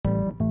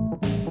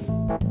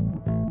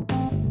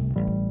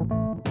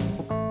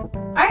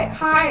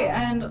Hi,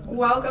 and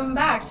welcome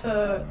back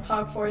to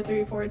Talk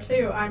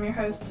 4342. I'm your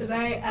host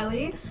today,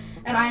 Ellie,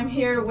 and I'm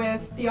here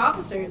with the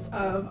officers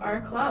of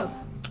our club.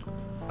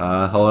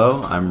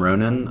 Hello, I'm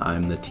Ronan.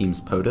 I'm the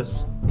team's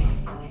POTUS.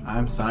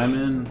 I'm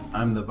Simon.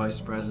 I'm the vice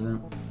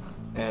president.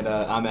 And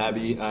I'm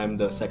Abby. I'm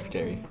the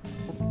secretary.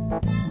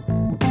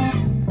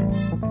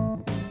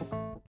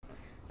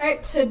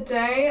 Alright,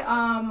 today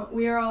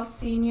we are all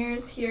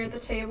seniors here at the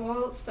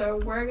table, so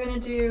we're going to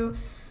do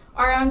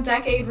our own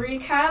decade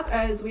recap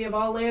as we have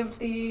all lived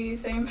the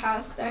same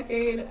past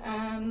decade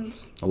and...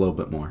 A little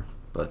bit more,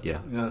 but yeah.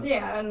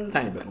 Yeah, and...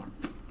 Tiny bit more.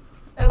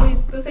 At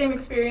least the same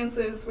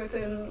experiences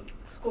within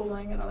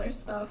schooling and other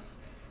stuff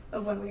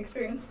of when we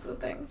experienced the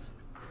things.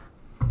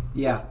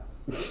 Yeah.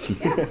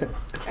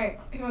 Alright,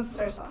 who wants to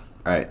start us off?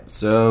 Alright,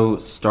 so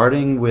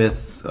starting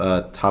with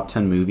top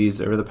 10 movies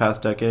over the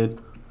past decade,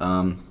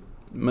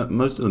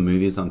 most of the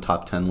movies on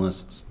top 10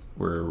 lists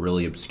were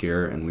really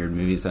obscure and weird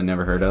movies I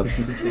never heard of.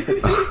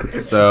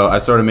 So I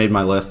sort of made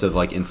my list of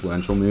like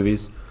influential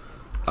movies.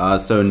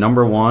 So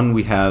number one,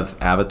 we have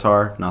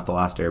Avatar, not the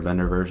Last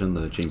Airbender version,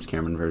 the James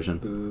Cameron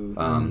version.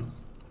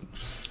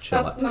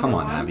 Chill That's out. Come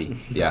on, number one? Abby.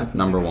 Yeah,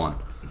 number one.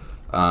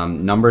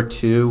 Number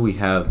two, we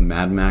have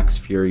Mad Max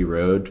Fury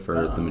Road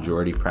for the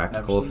majority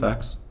practical never seen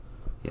effects.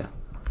 Yeah.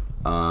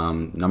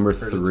 Number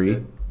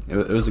three, it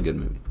was a good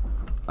movie.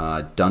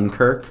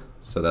 Dunkirk.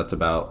 So that's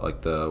about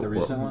like the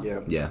recent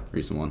one? Yeah,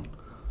 recent one.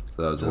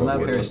 So that was Doesn't World that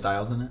War have Harry II.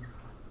 Styles in it?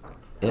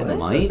 It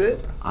might. Is it?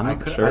 I'm I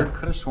not could sure.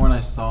 have sworn I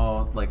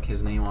saw like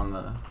his name on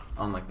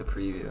the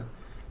preview,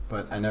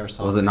 but I never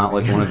saw. Was the it not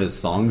like movie. one of his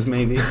songs,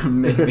 maybe?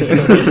 Maybe.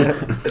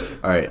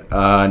 All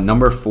right.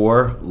 Number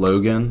four,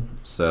 Logan.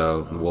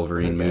 So the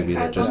Wolverine movie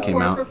that Guys, just I'm came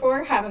 4 out. for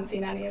 4, haven't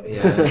seen any of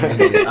these.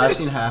 Yeah, I've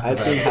seen half. I've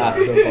of seen that. half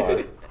so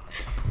far.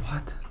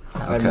 What?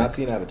 I've not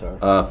seen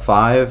Avatar.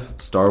 Five,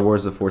 Star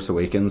Wars: The Force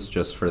Awakens,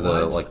 just for the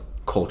What? like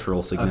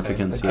cultural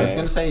significance I was here.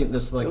 gonna say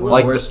this is like one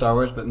Like of the worst the- Star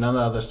Wars, but none of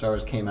the other Star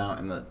Wars came out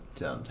in the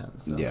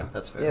 2010s. So Yeah.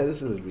 that's fair. Yeah,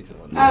 this is a recent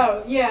one.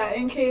 Oh, yeah,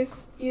 in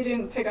case you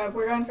didn't pick up,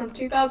 we're going from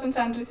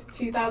 2010 to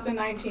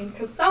 2019,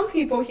 because some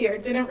people here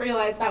didn't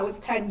realize that was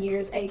 10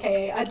 years,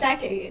 aka a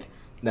decade.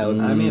 That was.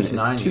 I mean, it's it's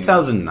 9 years.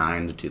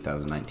 2009 to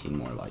 2019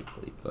 more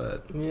likely,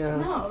 but Yeah.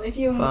 No, if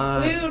you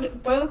But-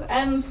 include both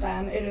ends,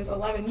 then it is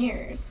 11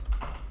 years.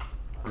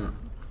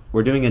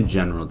 we're doing a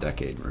general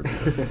decade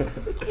review.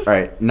 All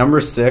right, number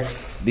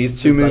six.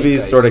 These two The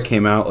movies zeitgeist. sort of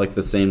came out like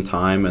the same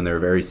time, and they're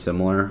very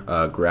similar.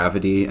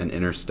 Gravity and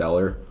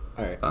Interstellar.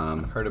 All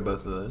right. Heard of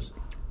both of those.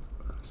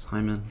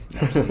 Simon,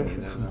 Never seen either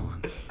of come them.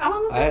 on. I'm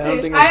on the I same don't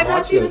page. think I I've have not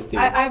watched seen those two.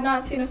 I have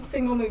not seen a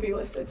single movie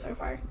listed so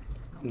far.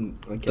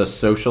 Okay. The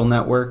Social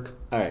Network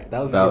All right,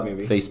 that was a about good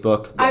movie.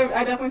 Facebook. Yes.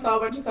 I definitely saw a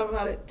bunch of stuff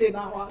about it. Did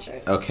not watch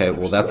it. Okay,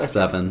 well that's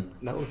seven.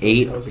 That was-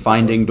 Eight, that was a good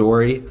Finding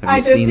Dory. Have I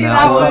you did seen see that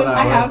that I one. saw that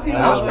I one. have seen That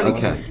that was one. pretty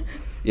Okay.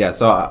 Yeah,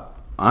 so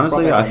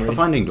honestly, Brought I back thought memories.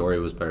 Finding Dory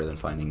was better than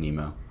Finding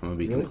Nemo. I'm gonna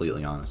be Really?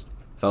 completely honest.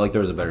 Felt like there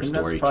was a better I think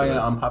story that's probably to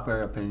an it.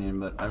 unpopular opinion,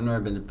 but I've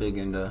never been big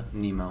into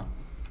Nemo.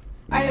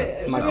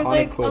 It Some was iconic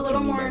like a quotes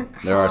little from more Nemo.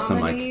 There are some,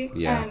 like, comedy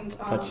yeah. and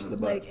Touch the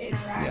butt. like Yeah,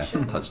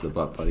 interaction. touch the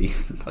butt, buddy.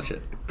 Touch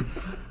it.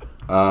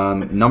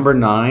 Number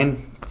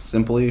nine,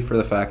 simply for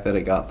the fact that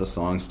it got the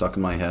song stuck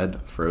in my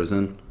head,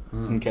 Frozen.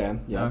 Okay.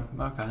 Yeah.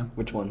 Okay.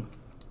 Which one?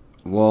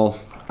 Well,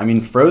 I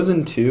mean,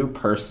 Frozen 2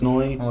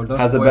 personally Oh, don't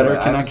has a spoil better it.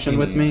 I haven't connection seen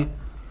with it me,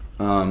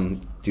 yet.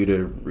 due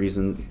to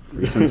recent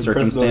Personal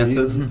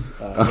circumstances. reasons.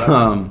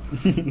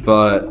 Yeah.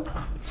 But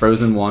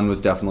Frozen 1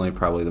 was definitely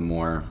probably the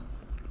more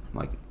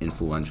like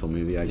influential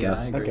movie, I Yeah,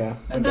 guess. I agree.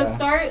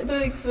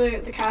 Okay.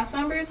 The cast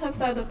members have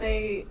said that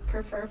they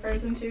prefer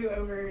Frozen 2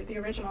 over the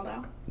original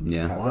though.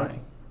 Yeah. Why?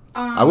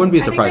 I wouldn't be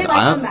think surprised. they like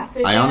I honest- the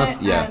message I in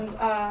honest- it, yeah. And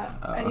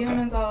Idina okay.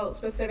 Menzel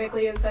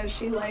specifically has said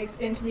she likes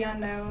Into the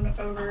Unknown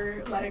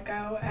over Let It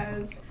Go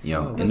as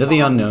Yo, The Into the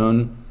songs.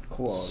 Unknown,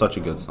 Cool. such a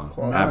good song.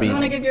 Cool. Abby, You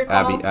wanna give your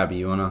call? Abby,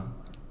 you wanna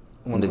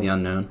Into the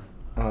Unknown?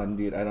 Oh,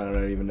 dude, I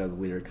don't even know the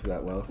lyrics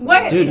that well. So.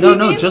 What? Dude, He no,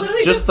 means just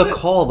literally just the the-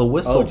 call, the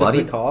whistle, Oh, just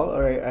buddy. the call? All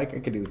right, I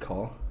could do the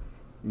call.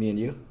 Me and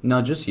you?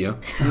 No, just you.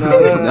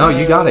 No,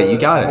 You got it. You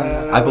got it.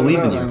 No, I believe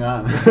in no, you.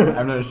 What's going on?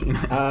 I've never seen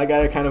it. I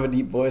got a kind of a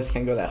deep voice,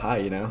 can't go that high,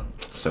 you know?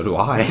 So do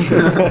I.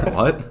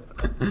 What?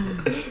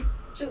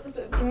 just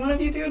one of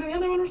you do it and the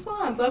other one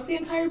responds. That's the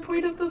entire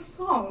point of the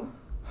song.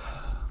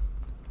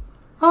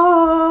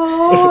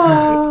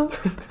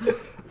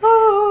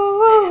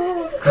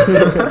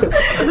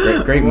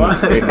 Great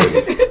movie. Great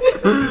movie.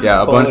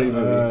 Yeah, a Quality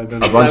bunch.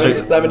 movie. a bunch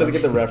of- Simon doesn't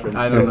get the reference.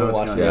 I don't know what's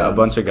Watch going it. Yeah, a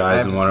bunch of I guys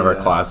have in to one of see our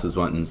that. classes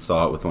went and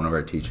saw it with one of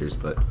our teachers,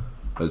 but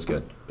it was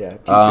good. Yeah,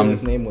 Um,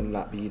 teacher's name will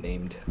not be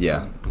named.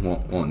 Yeah,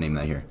 won't name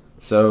that here.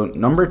 So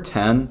number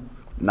 10,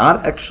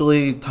 not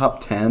actually top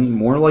 10,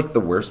 more like the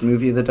worst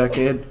movie of the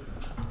decade.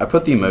 I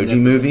put the Emoji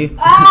Movie.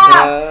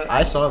 Ah!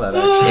 I saw that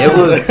actually.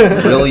 It was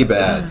really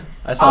bad.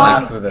 I saw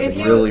half of it. If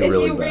you Really,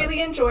 really if you bad.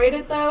 really enjoyed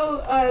it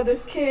though,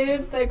 this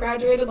kid that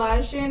graduated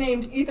last year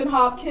named Ethan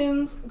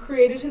Hopkins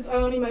created his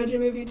own Emoji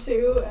Movie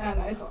too, and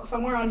it's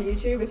somewhere on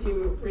YouTube if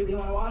you really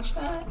want to watch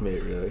that.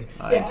 Wait, really?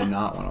 I Yeah. do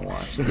not want to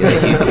watch.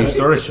 Yeah, he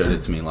sort of showed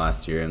it to me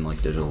last year in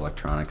like digital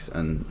electronics,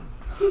 and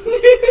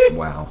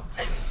wow,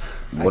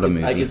 what a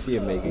movie! I could see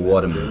him making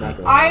What that, a but movie. not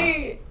gonna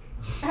lie.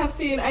 I have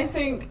seen, I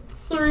think,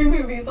 3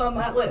 movies on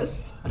that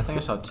list. I think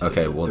I saw 2.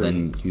 Okay, well 3.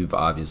 then you've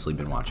obviously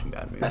been watching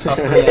bad movies. I saw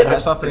 3. I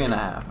saw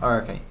 3.5.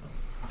 Or okay,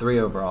 3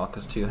 overall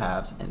because 2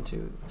 halves and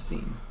 2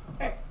 scene.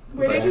 Alright,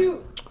 where did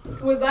you?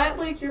 Was that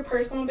like your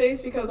personal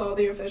base because all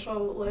the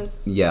official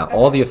lists? Yeah, Okay.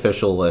 all the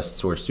official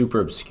lists were super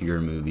obscure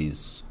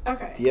movies.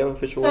 Okay. Do you have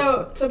official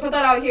So lists? to put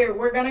that out here,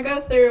 we're gonna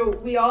go through.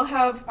 We all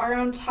have our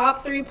own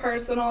top 3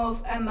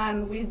 personals, and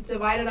then we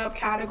divided up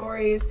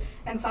categories.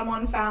 And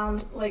someone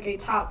found like a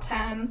top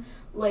 10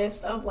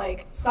 list of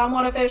like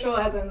somewhat official,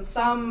 as in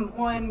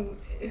someone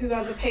who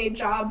has a paid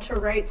job to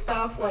write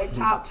stuff like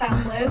top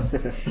 10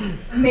 lists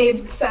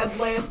made said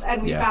list,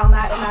 and we Yeah. found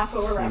that, and that's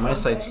what we're Yeah, referencing. my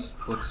sites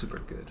look super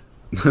good.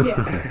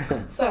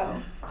 Yeah.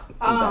 So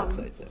Some bad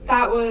sites, I mean.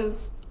 that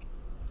was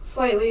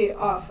slightly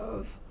off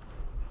of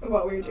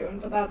what we were doing,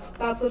 but that's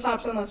the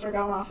top 10 list we're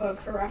going off of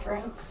for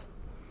reference.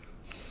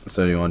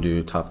 So do you want to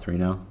do top 3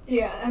 now?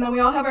 Yeah, and then we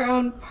all have our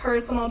own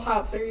personal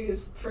top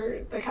 3s for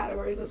the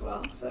categories as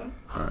well. So,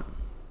 All right.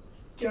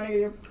 do you want to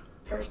get your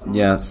personal?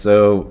 Yeah.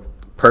 So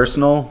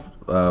personal,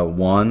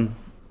 1.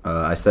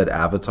 I said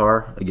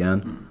Avatar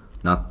again,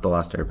 not the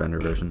Last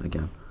Airbender version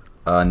again.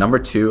 Number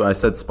 2, I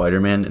said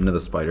Spider-Man Into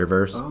the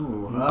Spider-Verse.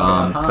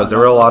 Because there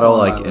were a lot of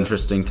like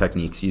interesting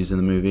techniques used in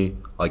the movie,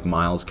 like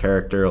Miles'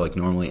 character, like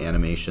normally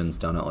animations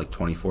done at like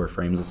 24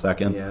 frames a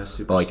second. Yeah,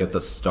 super. But like at sick.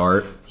 the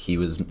start, he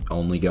was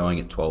only going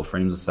at 12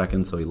 frames a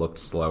second, so he looked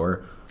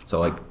slower. So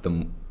like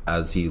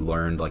as he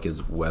learned like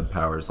his web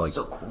powers like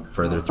So cool.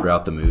 further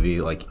throughout the movie,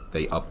 like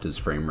they upped his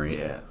frame rate.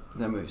 Yeah,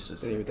 that movie's so Didn't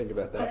sick. even think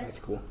about that. That's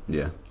cool.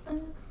 Yeah.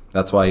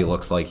 That's why he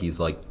looks like he's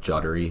like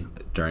juddery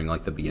during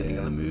like the beginning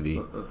of the movie.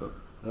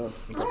 Oh,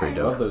 It's pretty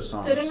I love dope. those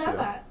songs. Didn't know too.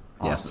 that.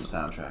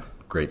 Awesome soundtrack.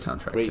 Great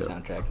soundtrack great too.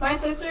 soundtrack. My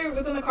sister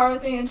was in the car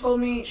with me and told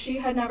me she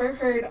had never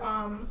heard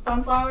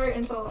Sunflower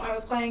until I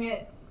was playing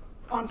it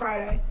on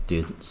Friday.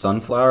 Dude,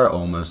 Sunflower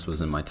almost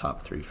was in my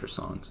top 3 for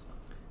songs.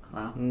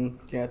 Wow.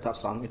 Yeah, top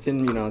song. It's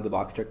in the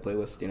Box Trick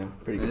playlist.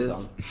 Pretty It good is.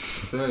 song.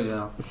 Sure,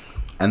 yeah.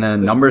 And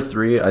then number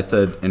 3, I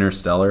said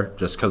Interstellar,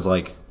 just because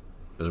like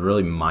it was a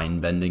really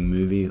mind-bending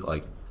movie,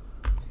 like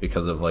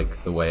because of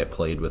like the way it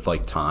played with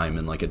like time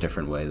in like a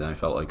different way than I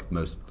felt like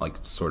most like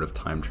sort of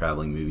time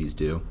traveling movies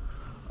do.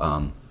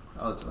 Oh,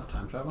 it's about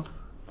time travel?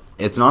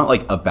 It's not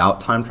like about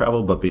time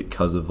travel, but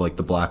because of like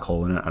the black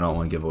hole in it, I don't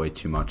want to give away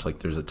too much. Like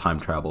there's a time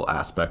travel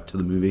aspect to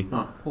the movie.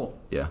 Oh, cool.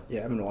 Yeah, Yeah,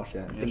 I haven't watched that.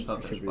 I Yeah, I think just thought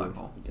I there should was Black really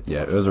Hole. get to yeah,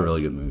 watch it was a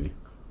really good movie.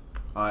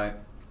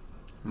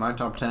 My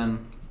top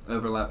 10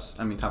 overlaps,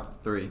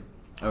 top 3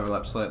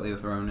 overlaps slightly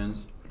with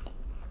Ronin's.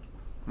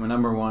 My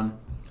number 1,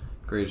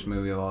 greatest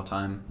movie of all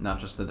time, not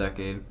just the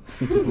decade,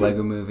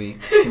 Lego Movie.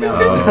 Came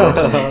out in Oh.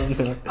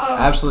 2014.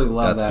 Absolutely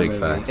love That's that big movie.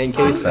 facts. In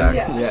case,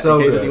 Facts. yeah, So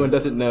in case good. anyone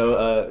doesn't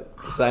know,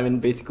 Simon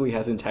basically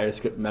has the entire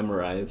script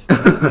memorized.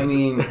 I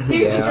mean,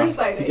 He was yeah.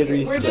 reciting. He could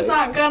We're just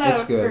recite. not gonna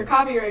It's good. for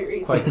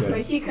copyright Quite reasons, good.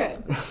 but he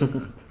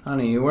could.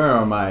 Honey, where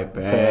are my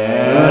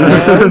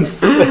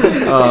pants? Pants.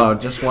 Oh,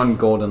 just one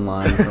golden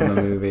line from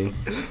the movie.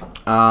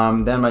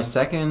 Then my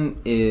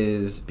second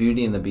is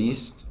Beauty and the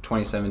Beast,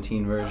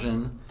 2017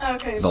 version.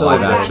 Okay, The so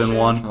live action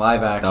one?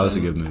 Live action. That was a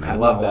good movie. I have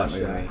love not that watched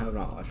movie. I have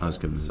not watched That was a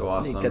good movie. So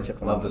I need to awesome. catch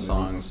up on Love all the the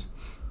movies. songs.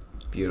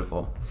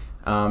 Beautiful.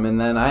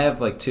 And then I have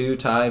like 2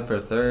 tied for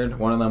third.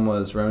 One of them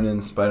was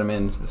Ronin's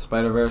Spider-Man Into the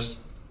Spider-Verse.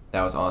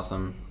 That was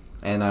awesome.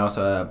 And I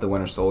also have The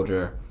Winter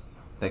Soldier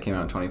that came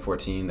out in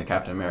 2014, the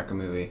Captain America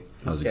movie.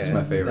 That was a Yeah. It's good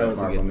my movie. That favorite was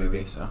a Marvel good movie,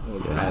 movie. so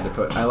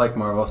Okay. I like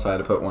Marvel, so I had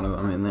to put one of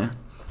them in there.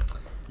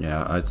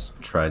 Yeah, I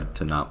tried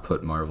to not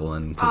put Marvel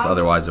in because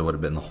otherwise it would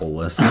have been the whole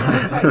list.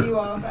 cut you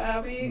off,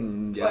 Abby.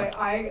 Yeah. But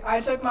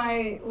I took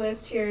my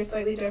list here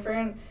slightly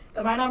different.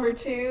 That my number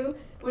 2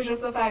 was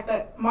just the fact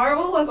that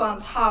Marvel was on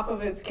top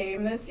of its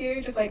game this year.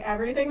 Just like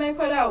everything they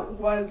put out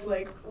was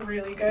like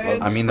really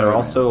good. I mean, they're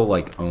also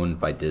like owned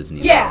by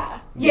Disney. yeah.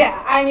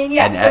 I mean,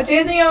 yes, And but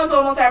Disney owns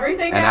almost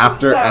everything. And now,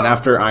 after so-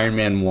 after Iron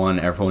Man 1,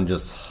 everyone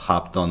just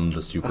hopped on the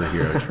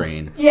superhero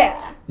train.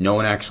 yeah. No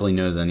one actually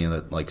knows any of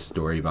the like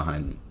story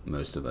behind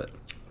most of it.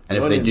 And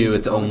if No they one do, reads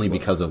it's the comic only books.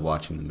 because of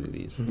watching the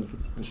movies.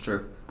 It's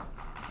true.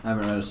 I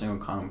haven't read a single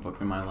comic book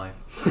in my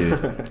life.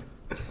 Dude,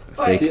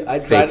 But- fake, See, I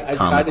fake tried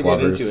comic to get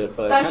lovers. into it,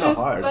 but That's it's kind of just-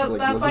 hard. that- that's looking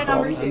my for all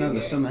number of I them. know,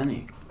 there's so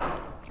many.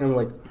 And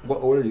like, what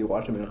order do you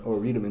watch them in, or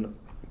read them in?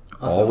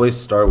 Always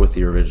start with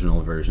the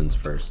original versions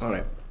first. All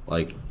right.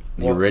 Like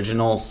the Well-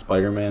 original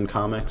Spider-Man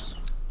comics.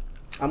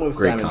 I'm with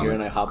Great Simon here,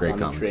 and I comics. hopped Great on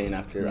the comics. train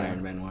after Yeah.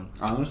 Iron Man 1.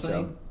 Honestly,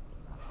 So-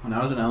 when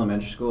I was in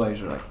elementary school, I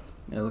used to like,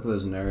 yeah, look at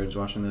those nerds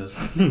watching those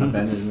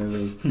Avengers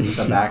movies with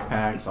the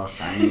backpacks all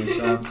shiny and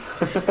stuff.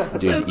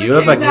 Dude, Says the you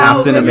have a kid now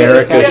Captain with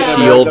America the-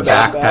 shield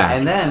Yeah. backpack.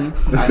 And then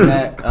I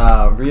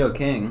met Rio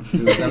King,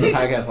 who was on the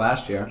podcast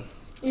last year,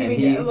 You And mean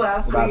he-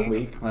 last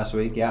week. Last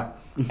week, yeah.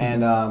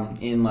 And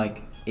in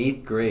like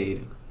 8th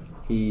grade,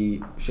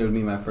 he showed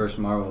me my first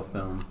Marvel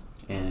film,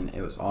 and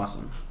it was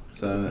awesome.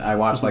 So I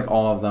watched like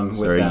all of them.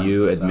 So with are them,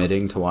 you so.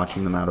 admitting to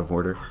watching them out of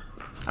order?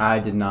 I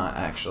did not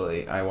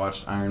actually. I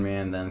watched Iron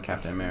Man, then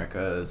Captain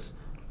America's,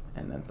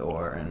 and then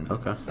Thor, and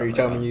Okay. stuff Are you like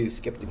telling that. me you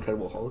skipped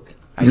Incredible Hulk?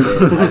 I did.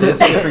 I did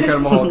skip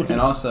Incredible Hulk,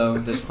 and also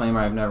disclaimer: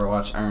 I've never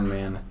watched Iron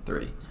Man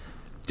 3.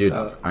 Dude,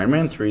 So- Iron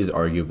Man 3 is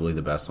arguably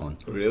the best one.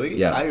 Really?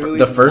 Yeah, I f- really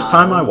the first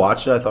not. time I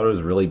watched it, I thought it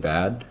was really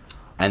bad,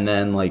 and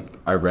then like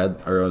I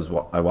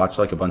watched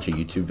like a bunch of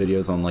YouTube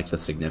videos on like the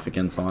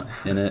significance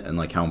in it and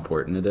like how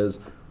important it is.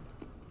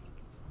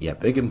 Yeah,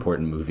 big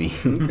important movie.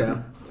 Okay.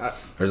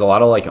 There's a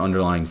lot of like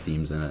underlying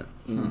themes in it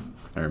Mm.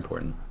 that are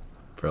important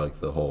for like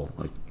the whole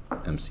like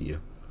MCU.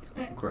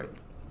 Great.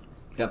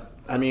 Yep.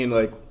 I mean,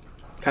 like,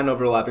 kind of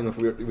overlapping with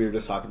what we were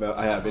just talking about.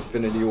 I have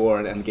Infinity War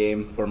and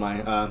Endgame for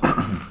my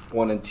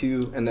 1 and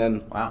 2, and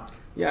then Wow.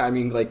 yeah, I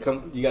mean, like,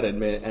 you gotta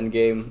admit,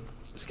 Endgame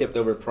skipped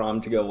over prom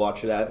to go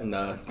watch that in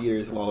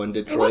theaters while in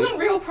Detroit. It wasn't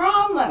real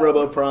prom though.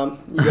 Robo prom.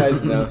 You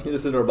guys know.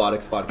 This is a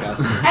robotics podcast.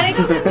 And it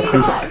doesn't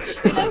mean much.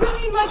 It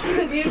doesn't mean much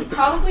because you'd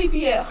probably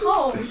be at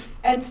home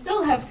and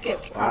still have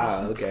skipped prom.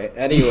 Ah, okay.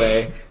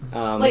 Anyway,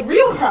 Like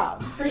real prom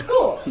for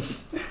school.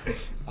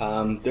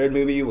 third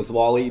movie was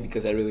Wall-E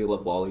because I really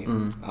love Wall-E.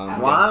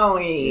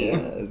 Wally. Yeah,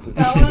 it's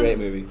That a one- great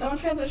movie. That one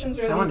transitions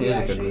really That one easy is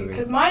a good actually. movie.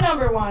 Because my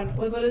number one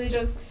was literally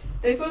just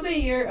this was a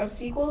year of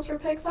sequels for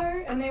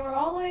Pixar, and they were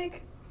all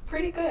like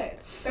pretty good.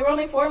 There were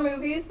only 4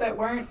 movies that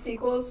weren't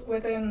sequels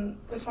within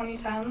the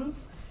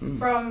 2010s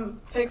from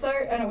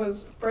Pixar, and it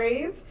was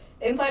Brave,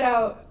 Inside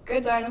Out,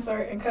 Good Dinosaur,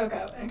 and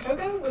Coco. And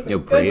Coco was a Yo,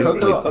 good Brave, movie.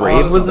 Coco-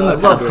 Brave was in the I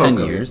love past 10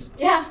 Coco. years.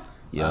 Yeah,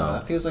 Yo,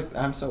 It feels like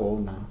I'm so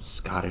old now.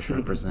 Scottish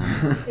represent.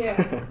 yeah.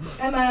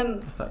 And then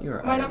I thought you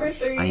were my Irish. number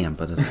 3. I am,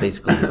 but it's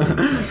basically the same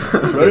thing.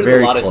 There's They're a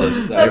very lot of close.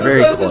 things They're that- That's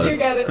very as close as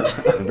close. you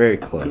get They're it. very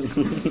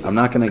close. I'm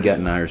not gonna get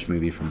an Irish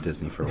movie from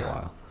Disney for a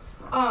while.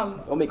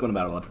 We'll make one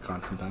about a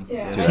leprechaun sometime.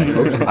 Yeah.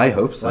 Dude, I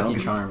hope so. Lucky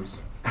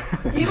Charms.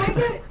 You might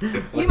get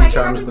Lucky you might get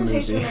Charms the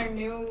representation in movie. our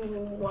new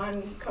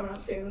one coming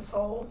up soon,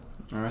 Soul.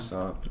 I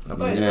saw it.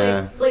 But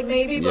Yeah. like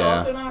maybe, but Yeah.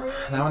 also not really.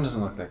 That one doesn't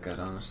look that good,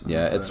 honestly.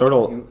 Yeah, it But- sort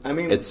of I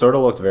mean, it sort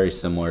of looked very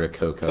similar to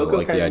Coco, Coco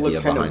like the kind of idea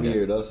looked kind of behind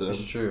weird it. also.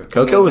 It's true.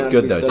 Coco was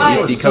good though. Did you Oh,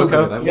 see it's so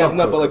Coco? good. I Yeah, love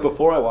no, but Coco. like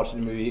before I watched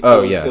the movie,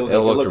 Oh, yeah, it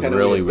looked looked kinda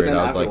really but weird. then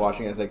I was after like-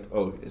 watching it, it's like,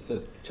 oh, it's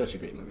such a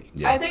great movie.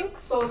 Yeah, I think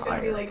Soul's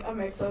gonna be Fire. like a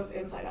mix of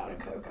Inside Out and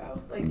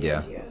Coco, like the yeah,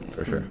 ideas.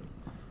 for sure.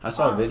 I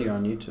saw a video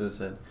on YouTube that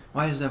said,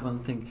 "Why does everyone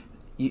think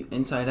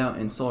Inside Out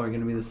and Soul are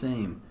going to be the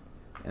same?"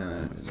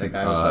 And the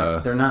guy was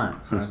like, "They're not."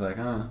 I was like,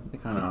 "Oh, they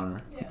kind of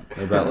are." Yeah.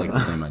 They're about like the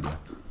same idea.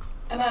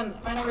 And then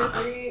my number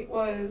 3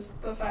 was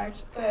the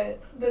fact that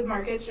the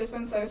market's just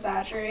been so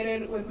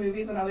saturated with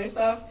movies and other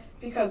stuff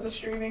because of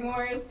streaming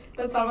wars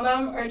that some of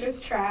them are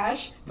just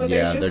trash. But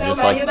Yeah, there's they're just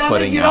just so many like of them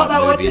putting that you don't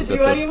out know what to movies do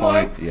at this anymore.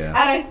 point. Yeah. And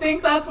I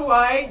think that's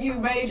why you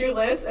made your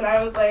list, and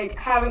I was like,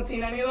 haven't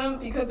seen any of them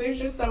because there's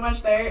just so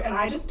much there, and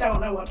I just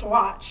don't know what to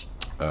watch.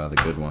 The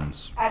good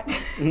ones. I,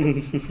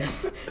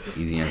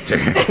 Easy answer.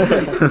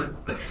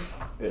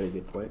 Very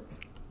good point.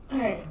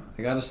 Alright.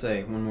 I gotta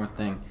say one more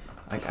thing.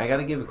 I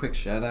gotta give a quick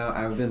shout out.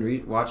 I've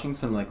been watching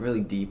some like really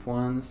deep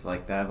ones,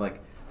 like that. Like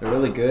they're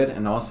really good,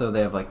 and also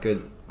they have like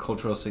good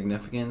cultural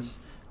significance.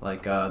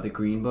 Like the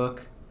Green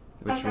Book,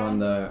 which Okay. won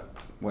the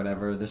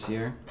whatever this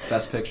year,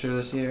 Best Picture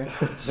this year.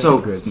 So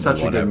good,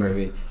 such a Whatever. good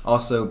movie.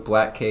 Also,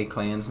 Black K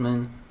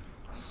Klansman,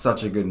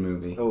 such a good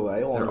movie. Oh, I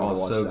They're all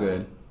so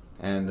good, One.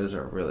 and those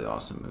are really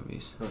awesome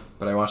movies. Huh.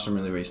 But I watched them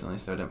really recently,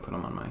 so I didn't put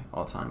them on my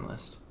all-time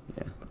list.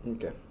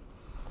 Okay.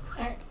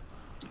 Alright.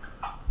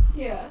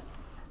 Yeah.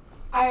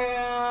 I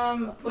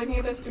am looking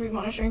at this. Do we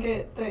want to shrink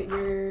it that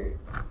your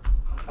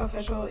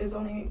official is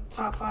only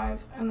top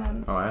 5 and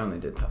then. Oh, I only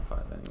did top 5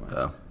 anyway.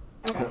 Oh.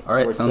 Okay. All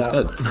right, Works sounds out.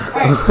 good.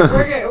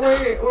 Alright,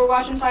 we're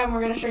watching time.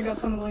 We're going to shrink up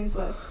some of these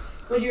lists.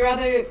 Would you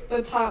rather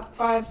the top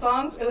 5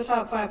 songs or the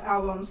top 5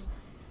 albums?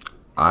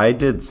 I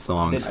did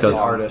songs It's because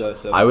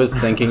artists. I was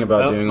thinking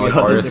about Oh, doing we like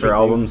all did artists or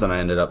different albums, and I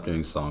ended up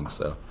doing songs.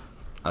 So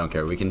I don't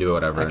care. We can do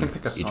whatever. I can and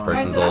pick a Each song.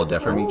 person's a Alright, little so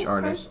different. From each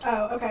artist.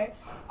 Oh, okay.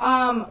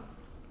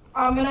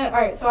 I'm gonna. All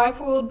right, so I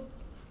pulled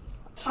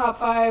top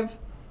 5,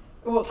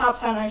 well, top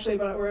 10 actually,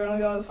 but we're gonna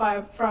go with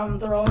 5 from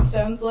the Rolling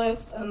Stones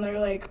list, and they're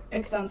like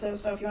extensive.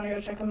 So if you want to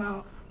go check them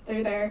out,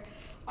 they're there.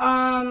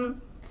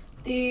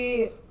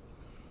 The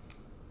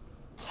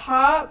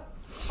top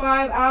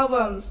 5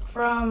 albums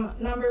from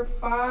number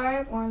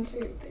 5, 1, 2,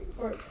 3,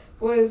 4,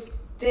 was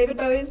David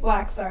Bowie's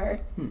Black Star.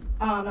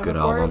 Number Good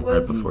 4 album right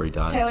was before he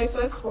died. Taylor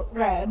Swift's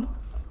Red.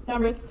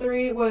 Number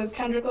 3 was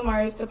Kendrick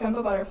Lamar's To Pimp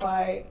a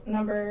Butterfly.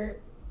 Number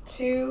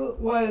 2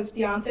 was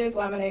Beyonce's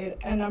Lemonade.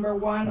 And number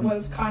 1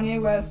 was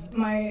Kanye West,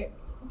 My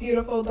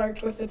Beautiful Dark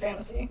Twisted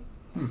Fantasy.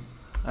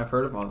 I've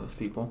heard of all those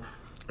people.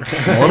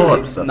 I'm a little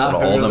upset Not that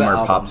heard all of of them the are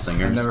pop album. I've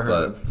singers, never heard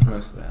but of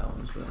most of the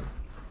albums, but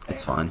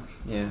it's fine.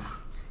 yeah,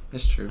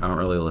 it's true. I don't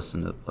really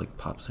listen to like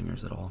pop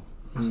singers at all.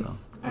 So Well,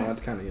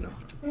 that's kind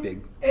of,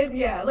 big.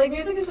 Yeah, like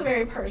music is a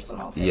very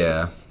personal taste.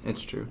 Yeah.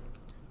 It's true.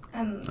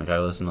 And Like I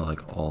listen to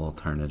like all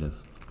alternative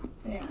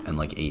yeah. and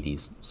like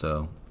 80s,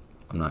 so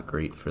I'm not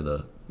great for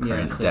the Yeah,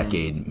 current same.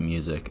 decade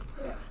music.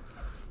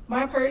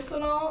 My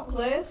personal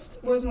list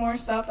was more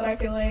stuff that I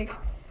feel like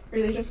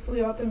really just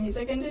blew up the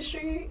music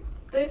industry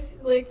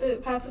the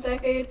past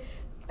decade.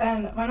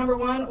 And my number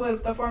one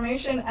was the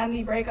formation and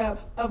the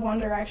breakup of One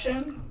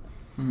Direction.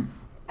 Hmm.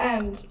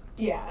 And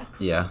yeah,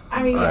 Yeah.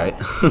 I mean, all yeah. right.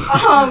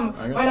 I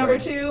My gotta number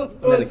try. two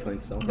That was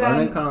explains so. Then-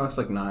 Ronan kind of looks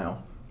like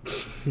Niall.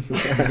 He's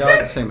got like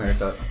the same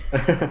haircut.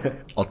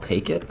 I'll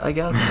take it, I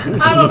guess. I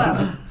don't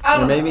know. I Or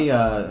don't maybe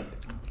know.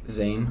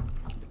 Zayn.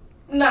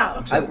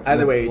 No.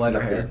 Either way, it's Lighter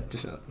not hair. good.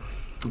 Just know.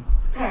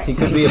 Alright. He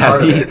could Thanks, be a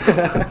part of Happy. it.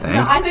 No,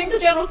 I Thanks. think the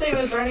general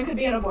statement is Vernon could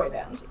be in a boy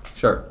band.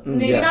 Sure.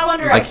 Maybe Yeah. not One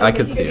Direction. I but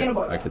could he see be in it. a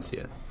boy I band. could see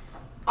it.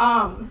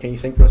 Can you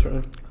sing for us,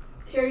 Ronan?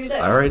 He already did.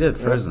 I already did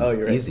Frozen. Oh,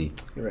 you're right. Easy.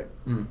 You're right.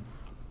 Mm.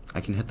 I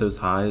can hit those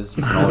highs.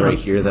 You can already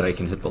hear that I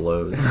can hit the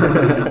lows.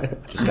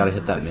 Just got to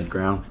hit that mid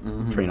ground.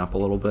 Mhm. Train up a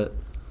little bit.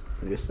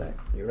 Just say.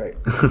 You're right.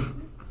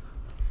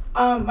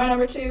 My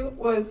number two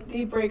was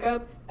the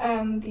breakup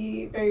and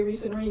the very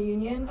recent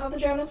reunion of the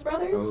Jonas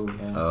Brothers. Oh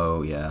yeah.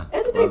 Oh yeah.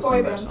 It's a big Love some boy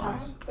of their band time.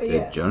 songs. But Dude,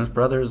 yeah. Jonas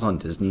Brothers on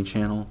Disney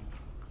Channel.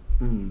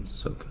 Mm.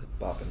 So good.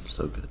 Boppin'.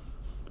 So good.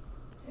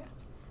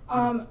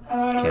 And then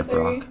my number Camp three.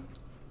 Rock.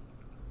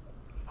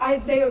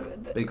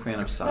 Big fan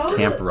of That Suck. was,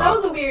 Camp that Rock.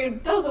 was a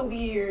weird. That was a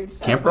weird.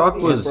 Camp Rock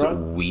segment. was Rock?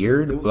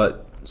 weird,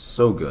 but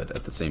so good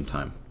at the same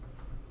time.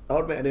 I'll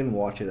admit I didn't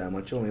watch it that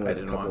much. Only like I a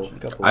didn't couple. watch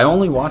it. couple I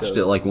only watched shows.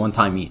 it like one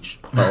time each,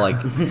 but like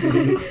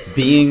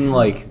being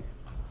like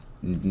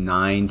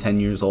 9, 10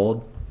 years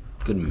old,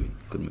 good movie.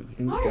 Good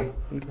movie. Okay.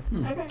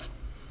 Okay.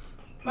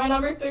 My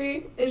number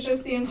three is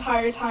just the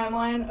entire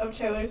timeline of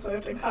Taylor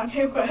Swift and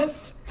Kanye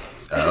West.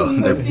 Oh,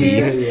 And their the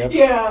beef. Yep.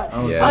 Yeah.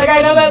 Oh, Yeah. Like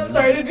I know that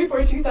started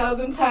before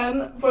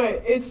 2010,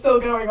 but it's still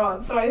going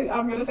on. So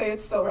I'm gonna say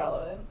it's still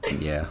relevant.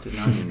 Yeah, Did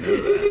not even know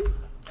that.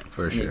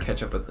 for I need to sure.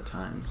 catch up with the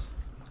times.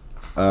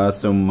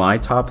 So my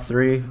top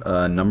three,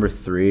 number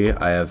three,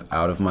 I have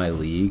 "Out of My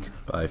League"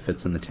 by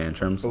Fits and the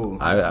Tantrums. Ooh,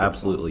 I that's a good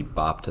absolutely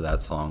bopped to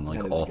that song like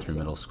That is a all good through song.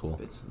 middle school.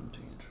 Bits and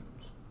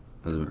tantrums.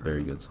 It was a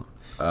very good song.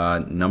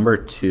 Number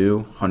two,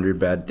 "100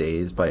 Bad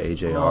Days" by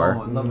AJR.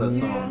 Oh, I love that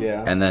song.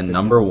 Yeah. And then Good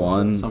number job.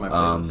 one, It's on my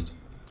um, playlist.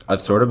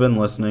 I've sort of been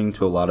listening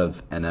to a lot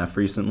of NF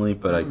recently,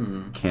 but I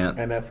can't,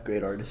 NF,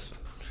 great artist.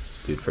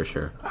 dude, for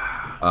sure.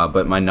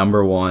 But my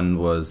number one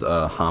was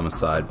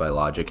 "Homicide" by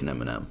Logic and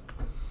Eminem.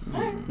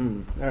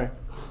 All right.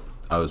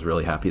 I was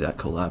really happy that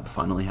collab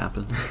finally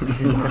happened.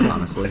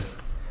 Honestly,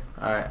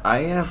 Alright, I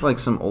have like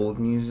some old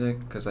music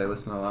because I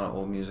listened to a lot of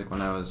old music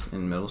when I was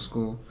in middle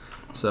school.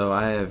 So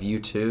I have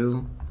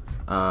U2.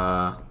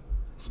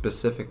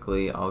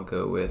 Specifically, I'll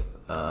go with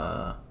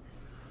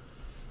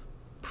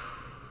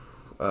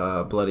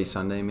Bloody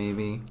Sunday,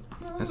 maybe.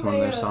 That's one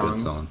of their Yeah. good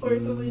songs. song.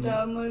 Forcibly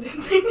downloaded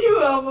the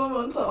new album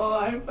onto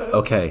all iPhones.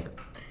 Okay,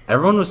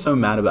 everyone was so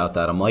mad about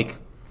that. I'm like,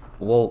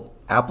 well,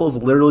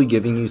 Apple's literally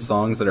giving you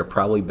songs that are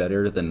probably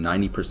better than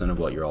 90% of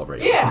what you're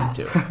already Yeah.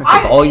 listening to.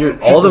 It's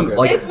all the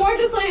like It's more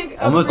just like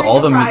a almost breach all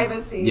of the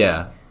privacy.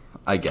 yeah,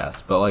 I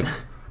guess, but like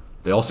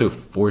they also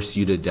force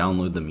you to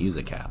download the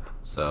music app.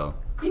 So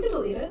You can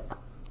delete it.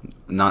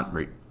 not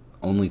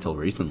only till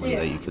recently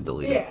that Yeah. you could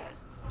delete Yeah. it.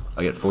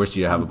 Like it forced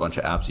you to have a bunch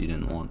of apps you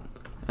didn't want.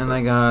 And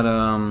I got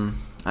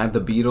I have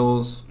the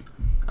Beatles.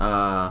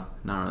 Not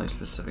really a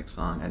specific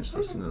song. I just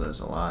listen to those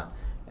a lot.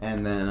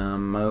 And then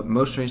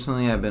most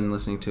recently I've been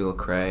listening to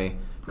Lecrae,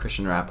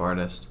 Christian rap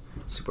artist,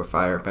 super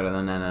fire, better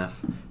than NF.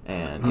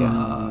 And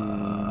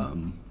yeah,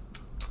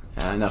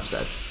 enough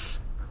said.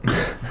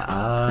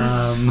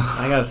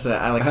 I gotta say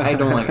I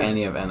don't like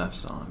any of NF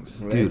songs.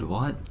 Dude,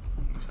 what?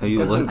 Have you,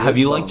 That's some have good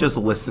you like songs. just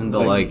listened to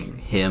Like- like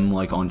him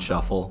like on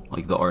shuffle,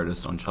 like the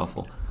artist on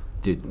shuffle?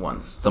 Dude,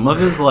 Once. some of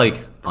his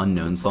like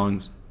unknown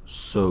songs,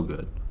 so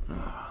good.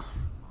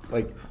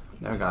 Like,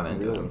 Never got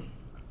into really.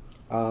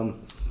 them.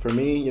 For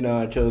me, you know,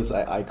 I chose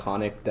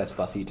iconic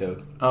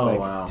Despacito. Oh, Like,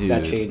 wow. Dude.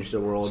 That changed the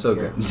world. So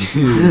here. good.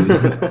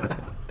 Dude.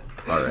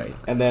 All right.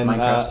 And then,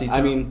 Minecraft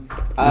I mean,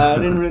 I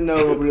didn't really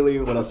know really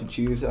what else to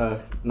choose.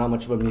 Not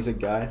much of a music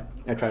guy.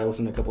 I tried to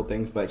listen to a couple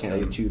things, but I can't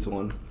really Same. choose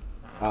one.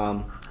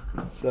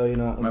 So, you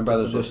know. My I'm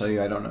brothers will just- tell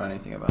you I don't know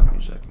anything about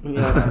music.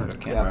 Yeah, I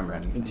can't yeah, remember Me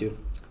anything. too.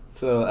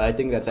 So I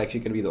think that's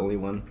actually going to be the only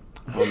one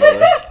on my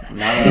list.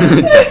 Not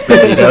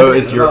Despacito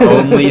is your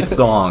only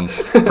song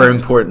for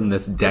important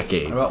this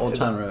decade. What about Old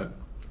Town Road?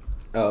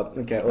 Oh,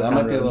 okay. Old That Town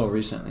might be a Road. little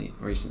recency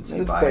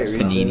That's bias. quite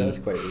recent. Panini. That's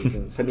quite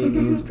recent.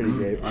 Panini is pretty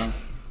great. Wow.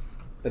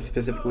 That's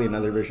specifically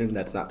another version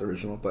that's not the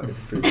original, but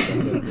it's pretty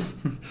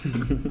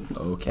impressive.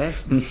 Okay.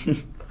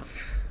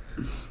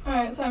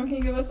 Alright, Sam, can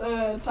you give us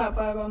a top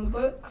 5 on the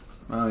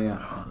books? Oh yeah.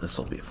 Oh, this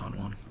will be a fun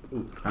one.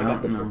 Ooh, I I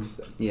got the don't know. books.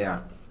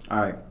 Yeah.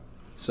 All right.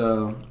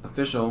 So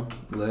official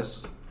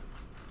list.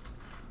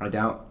 I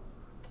doubt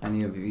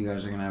any of you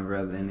guys are gonna have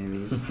read any of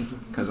these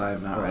because I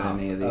have not read Wow.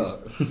 any of these.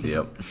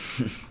 Oh.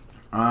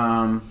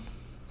 Yep.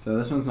 So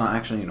this one's not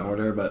actually in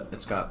order, but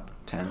it's got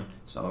 10,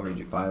 so I'll read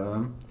you 5 of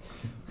them.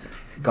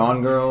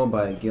 Gone Girl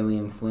by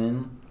Gillian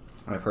Flynn.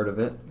 I've heard of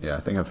it. Yeah, I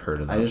think I've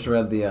heard of that. I just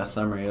read the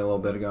summary a little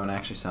bit ago and it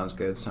actually sounds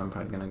good, so I'm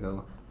probably gonna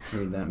go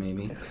read that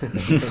maybe.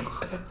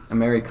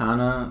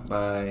 Americana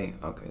by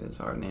that's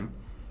a hard name.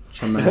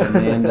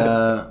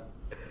 Chimamanda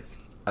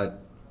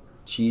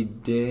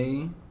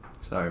Achide.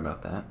 Sorry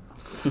about that.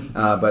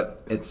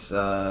 But it's that's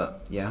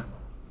a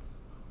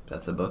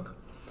book.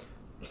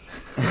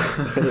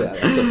 Yeah,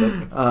 that's a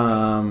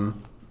book.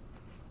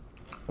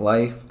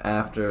 Life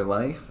After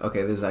Life.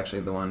 Okay, this is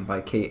actually the one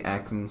by Kate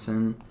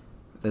Atkinson.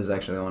 This is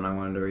actually the one I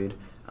wanted to read.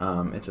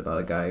 It's about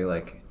a guy who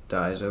like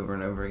dies over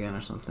and over again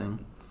or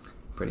something.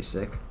 Pretty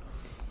sick.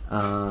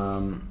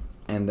 And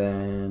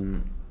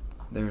then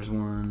there's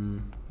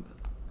one.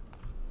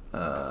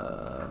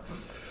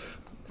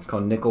 It's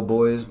called Nickel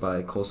Boys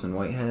by Colson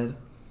Whitehead.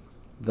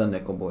 The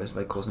Nickel Boys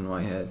by Colson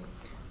Whitehead.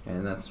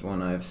 And that's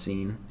one I've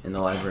seen in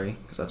the library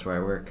because that's where I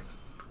work.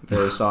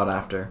 Very sought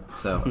after,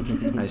 so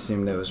I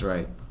assumed it was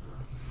right.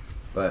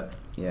 But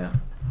yeah,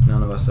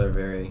 none of us are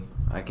very.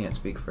 I can't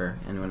speak for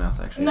anyone else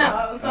actually.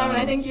 No, Simon,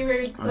 I think you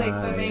were like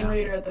the main yeah.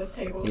 reader at this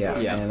table. Yeah,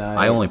 Yeah. and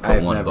I only put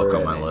I've one never book on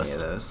read my any list.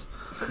 of those.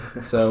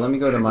 So let me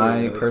go to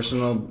my Really?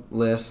 personal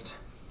list.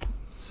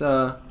 It's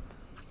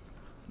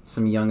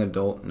some young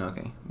adult. No,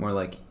 okay, more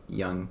like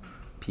young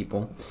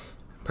people.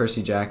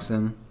 Percy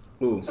Jackson.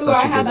 Ooh. Ooh, Such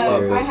I a had good that. I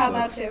series. had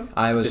that too.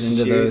 I was Just a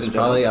into series those in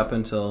probably general? up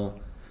until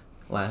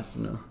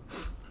no.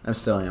 I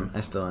still am.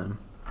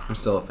 I'm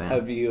still a fan.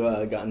 Have you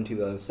gotten to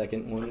the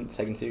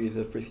second series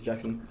of Percy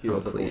Jackson? Oh,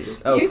 Heroes of please.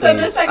 Old Oh, You said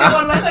the please. second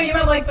one, and I thought you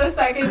meant like the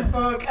second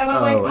book, and I'm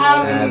Oh, like,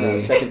 No, Abby.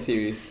 second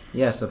series.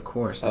 Yes, of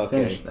course. I Okay.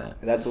 finished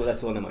that. That's the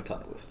one on my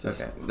top list.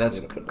 Just Okay, that's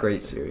gonna put it great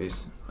on.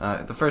 series.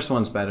 The first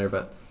one's better,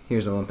 but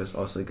Here's Olympus,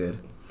 also good.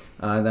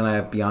 Then I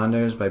have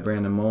Beyonders by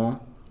Brandon Mole.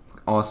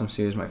 Awesome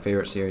series, my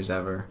favorite series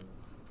ever.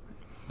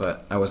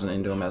 But I wasn't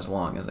into them as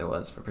long as I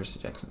was for Percy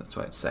Jackson. That's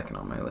why it's second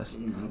on my list.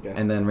 Okay.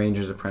 And then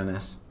Ranger's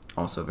Apprentice,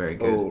 also very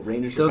good. Oh,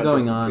 Ranger's Still Apprentice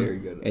going is on. very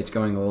good. It's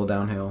going a little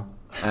downhill,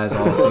 as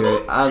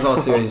all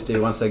series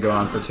do once they go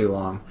on for too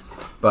long.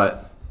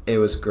 But it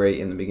was great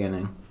in the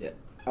beginning.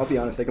 I'll be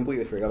honest, I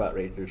completely forgot about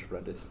Ranger's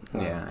Apprentice.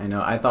 Yeah, I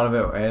know. I thought of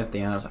it right at the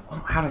end. I was like,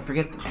 oh, how did I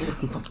forget this?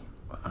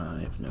 I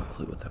have no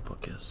clue what that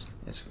book is.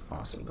 It's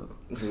awesome, but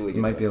It's a really it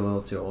good might book. be a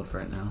little too old for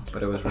it now.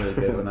 But it was really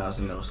good when I was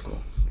in middle school.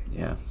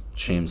 Yeah,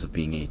 shames of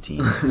being 18.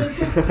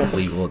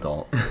 Legal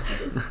adult.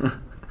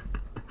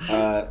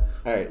 All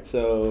right,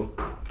 so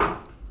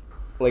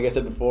like I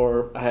said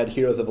before, I had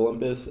Heroes of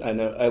Olympus. I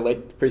know I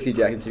liked Percy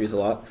Jackson series a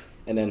lot,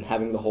 and then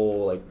having the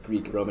whole like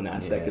Greek Roman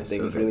aspect Yeah, of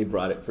things so good. really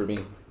brought it for me.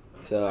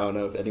 So I don't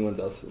know if anyone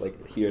else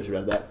like here has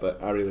read that,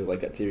 but I really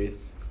like that series.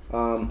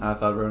 I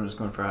thought everyone was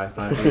going for a high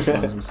five. I just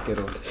wanted some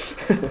Skittles.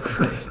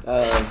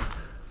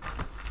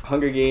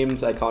 Hunger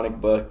Games, iconic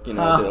book. You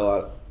know, Ah, did a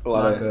lot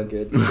not of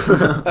good.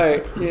 All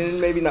right, yeah,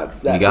 maybe not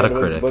that. You got a good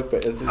of critic. book,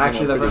 but it's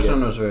Actually, the pretty first good.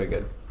 one was very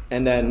good.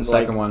 And then The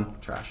like, second one,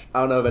 trash. I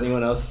don't know if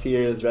anyone else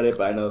here has read it,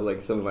 but I know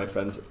like some of my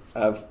friends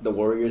have the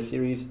Warriors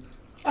series.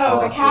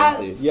 Oh, the Awesome cat.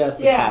 series. Yes,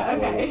 the Yeah, Cat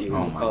okay. Warriors series.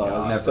 Oh my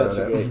God. Never such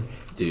a read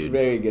great, Dude.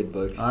 very good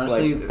books.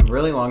 Honestly, Like,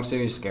 really long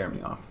series scare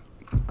me off.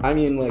 I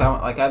mean, like,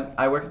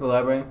 I work at the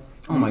library.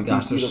 Oh my Do you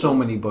gosh, see there's the so book?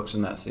 many books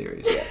in that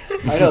series.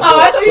 I know. Oh,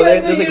 I thought you but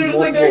meant that there's, you were just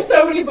like, there's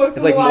so many books It's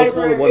in like the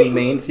multiple library. one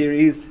main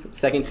series,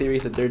 second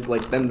series, and third.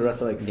 Like then the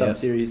rest are like sub Yes,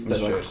 series,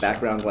 that's that true. like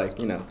background, like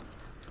you know.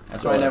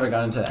 That's why I never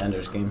got into the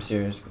Ender's Game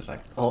series. Cause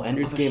like, Oh,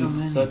 Ender's Oh, Game there's so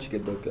is many. such a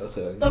good book.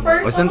 Also, The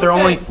first Wasn't one there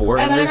was only good, 4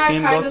 and then it Ender's got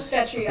Game kind of books?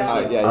 sketchy. there's Oh,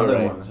 after yeah, that. you're other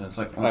right. ones. And it's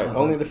like, all right,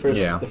 only the first,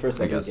 Yeah, the first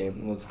I Ender's guess.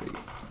 Game was pretty.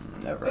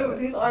 Never Ooh, read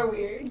it. these are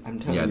weird. I'm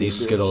telling Yeah, you, these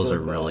they're Skittles so are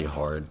bad. really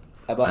hard.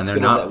 I bought and they're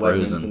Skittles not at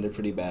Wegmans, frozen. and they're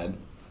pretty bad.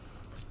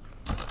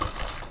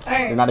 All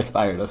right. They're not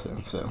expired, also.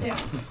 So. Yeah.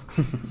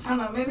 I don't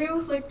know. Maybe it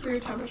was like through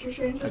temperature I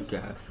changes.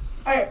 guess.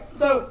 All right.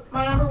 So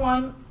my number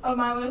one of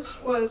my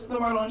list was the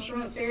Mortal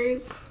Instruments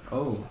series.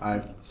 Oh,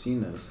 I've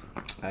seen those.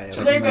 I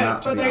Checking They're them good,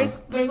 out, to but be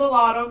there's a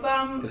lot of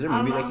them. Is there a I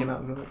don't movie that know. came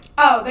out with it?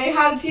 Oh, they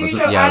had a TV Was it-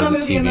 show yeah, it and a was a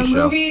movie, and the TV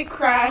show. movie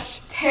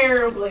crashed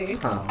terribly.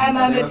 Huh. And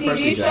then the Same with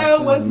TV Percy show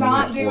Jackson, was the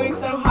not movie doing was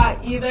so horrible.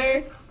 hot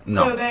either.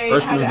 No, So they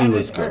first had to movie end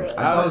was it good.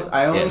 early.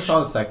 I only Ish. saw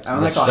the second. I The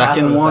only saw half of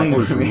second the one second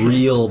was movie.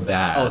 real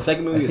bad. Oh,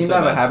 second movie. I is seem so to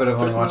have a bad. habit of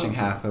only First one- watching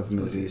half of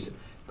movies,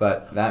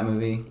 but that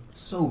movie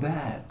so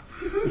bad.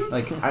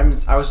 Like I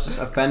was just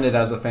offended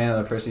as a fan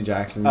of the Percy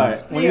Jacksons. All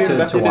right, when Yeah. you to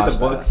invested in the watch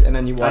books that. and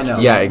then you watch. I know.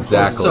 Yeah, the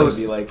exactly. So it'd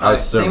be like, I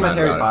was so same with mad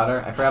Harry about it.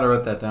 Potter. I forgot I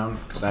wrote that down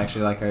because I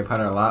actually like Harry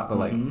Potter a lot. But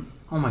like, Mhm.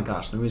 oh my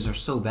gosh, the movies are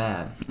so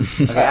bad.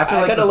 Okay, after I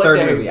like kinda the like third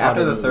the Harry movie, after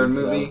Potter the third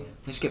movies, movie, though.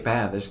 they just get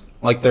bad. There's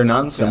Like they're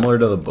not similar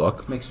to the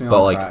book, makes me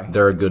but want like to cry.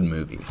 they're a good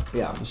movie.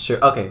 yeah.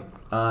 Sure. Okay.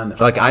 No.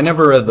 So, like I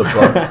never read the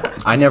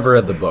books. I never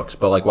read the books,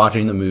 but like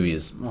watching the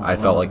movies, Oh, I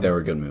felt wow. like they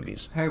were good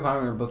movies. Harry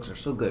Potter books are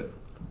so good.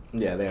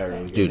 Yeah, they are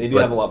really good. Dude, they do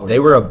have a lot but more. they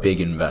were a big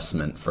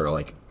investment for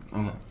like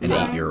Okay. an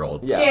Yeah.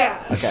 8-year-old. Yeah. Yeah.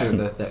 That's Okay. true.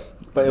 That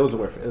But it was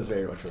worth it. It was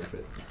very much worth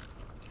it.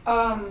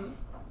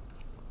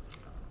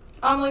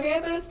 I'm looking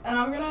at this, and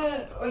I'm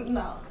gonna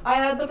no. I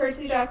had the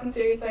Percy Jackson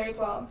series there as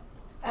well,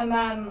 and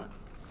then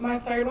My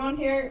third one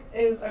here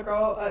is a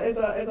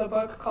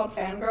book called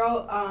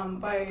Fangirl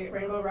by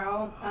Rainbow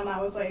Rowell, and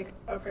that was like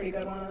a pretty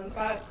good one. And it's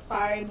got a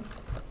side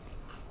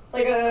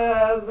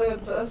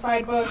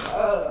book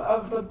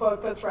of the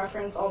book that's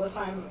referenced all the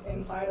time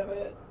inside of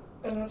it,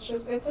 and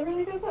it's a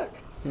really good book.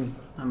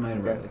 I might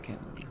have read it. I can't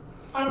remember.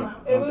 I don't know.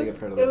 I don't think I've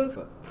heard of It it, was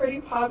but-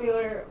 pretty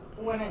popular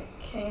when it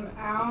came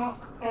out,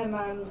 and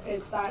then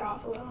it's died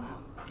off a little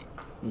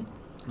now.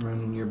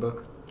 Running your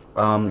book.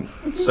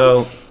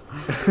 So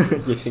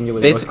Your singular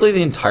book. basically,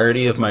 the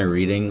entirety of my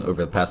reading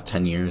over the past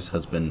 10 years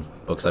has been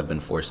books I've been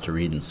forced to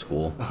read in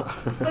school.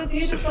 But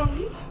you just don't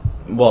read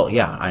those. Well,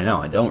 yeah, I know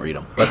I don't read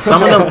them, but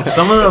some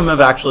of them have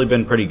actually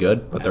been pretty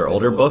good. But they're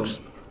older books,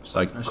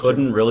 so I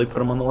couldn't really put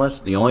them on the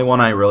list. The only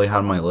one I really had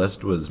on my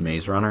list was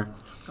Maze Runner.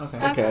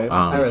 Okay. Okay.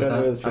 I read Maze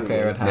Runner that. was pretty Okay,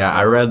 I good. read half. Yeah,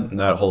 I read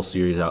that whole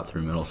series out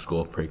through middle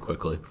school pretty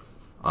quickly.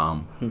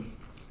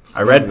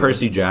 I read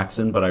Percy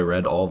Jackson, but I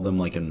read all of them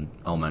like in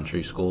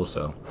elementary school,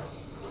 so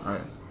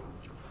Alright.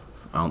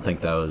 I don't think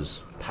that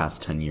was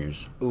past 10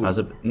 years. Ooh. Has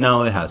it?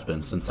 No, it has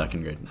been since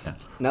second grade. Yeah.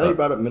 Now that you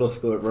brought up middle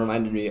school, it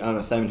reminded me. I don't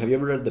know, Simon. Have you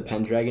ever read the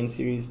Pendragon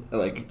series?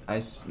 Like, No.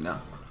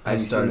 Have I you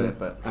started seen it,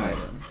 but I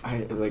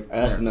haven't.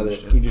 that's Never another.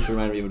 finished it. You just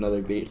reminded me of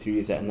another great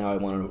series that now I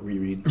want to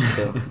reread.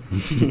 So.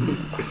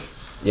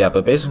 Yeah,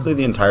 but basically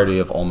the entirety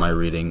of all my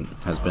reading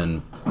has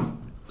been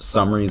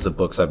summaries of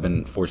books I've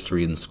been forced to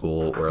read in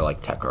school or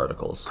like tech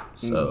articles.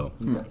 So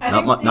I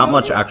not think the not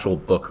much only- actual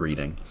book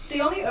reading.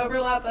 The only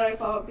overlap that I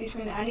saw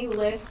between any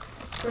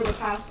lists for the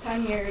past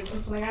 10 years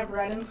and something I've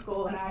read in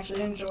school and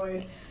actually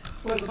enjoyed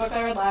was a book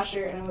I read last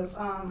year, and it was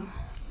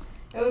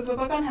a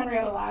book on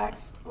Henrietta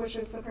Lacks, which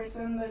is the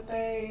person that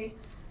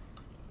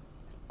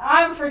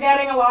I'm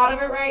forgetting a lot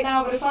of it right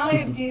now, but it's on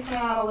a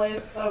decent amount of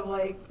lists of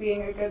like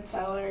being a good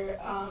seller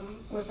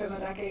within the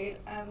decade,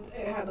 and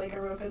it had like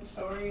a real good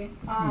story.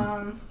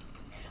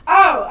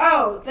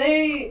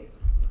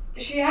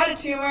 She had a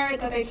tumor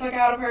that they took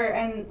out of her,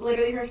 and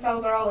literally her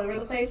cells are all over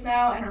the place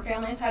now, and her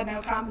family's had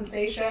no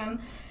compensation,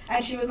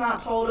 and she was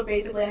not told of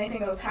basically anything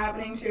that was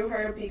happening to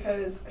her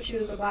because she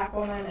was a black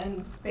woman,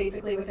 and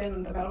basically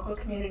within the medical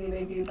community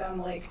they viewed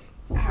them like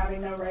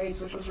having no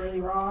rights, which was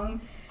really wrong.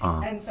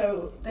 And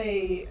so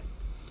it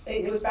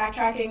was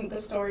backtracking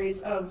the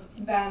stories of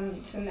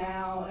then to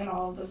now and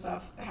all of the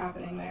stuff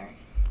happening there.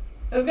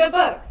 It was a good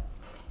book.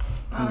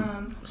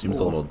 Seems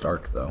a little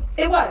dark though.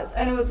 It was,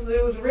 and it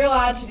was real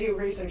odd to do a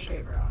research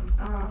paper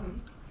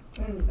on,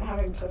 and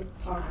having to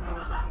talk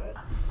about it.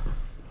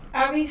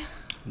 Abby,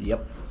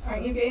 Yep.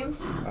 aren't you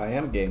games? I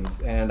am games,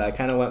 and I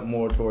kind of went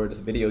more towards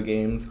video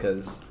games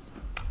because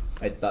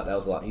I thought that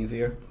was a lot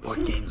easier.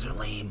 Board games are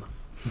lame.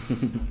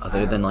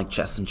 Other than like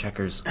chess and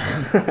checkers.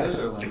 Those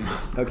are lame.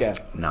 Okay.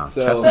 No,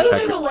 So- chess and Those are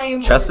checkers. the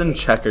lame Chess board and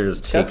games.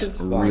 checkers Chess takes is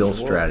fun. real Well,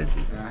 strategy.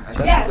 Yeah, I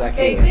Chess Yes, is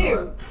they actually do,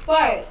 hard.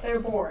 but they're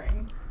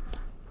boring.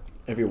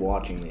 If you're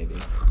watching, maybe.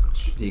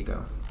 Ego.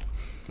 All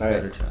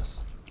Better right. chess.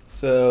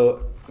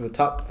 So the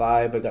top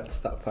 5, I got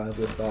the top 5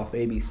 list off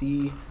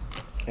ABC,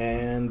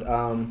 and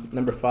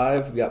number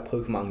 5 we got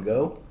Pokemon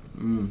Go.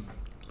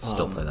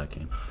 Still play that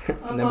game. That's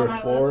Number on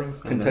my 4,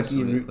 list. Kentucky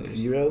somebody Route plays.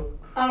 Zero.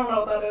 I don't know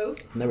what that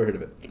is. Never heard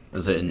of it.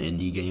 Is it an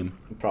indie game?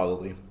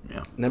 Probably.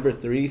 Yeah. Number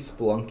 3,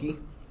 Spelunky.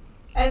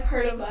 I've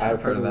heard of that.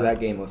 I've heard of that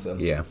game also.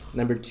 Yeah.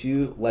 Number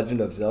 2,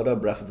 Legend of Zelda: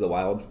 Breath of the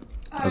Wild.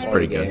 That's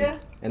pretty good. Yeah.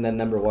 And then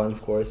number 1,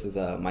 of course, is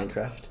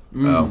Minecraft.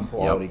 Oh,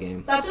 Quality yep.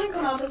 game. That didn't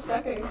come out this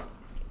decade.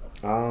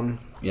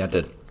 Yeah, it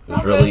did. It was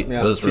Okay. really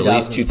Yeah, it was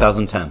released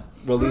 2000. 2010.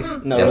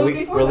 Released no, Yes. released,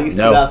 Before released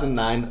that. No.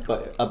 2009,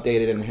 but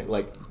updated and hit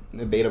like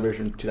the beta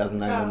version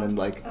 2009, and then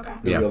like Okay.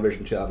 the Yeah. real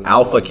version 2009.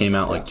 Alpha came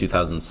out like Yeah.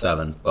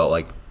 2007, but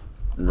like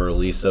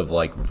release of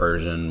like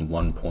version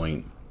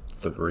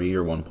 1.3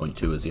 or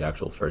 1.2 is the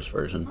actual first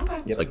version.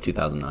 Okay. It's like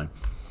 2009.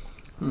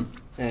 And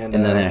And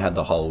then it had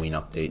the Halloween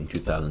update in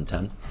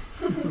 2010.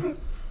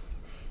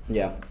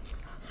 yeah.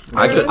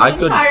 I This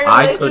could entire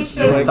I list could is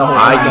just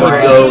I fine.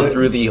 could go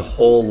through the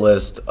whole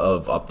list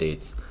of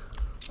updates.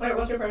 Wait,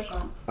 what's your first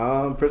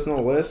one?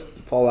 Personal list: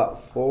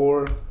 Fallout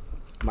 4,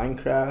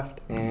 Minecraft,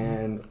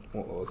 and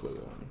what was the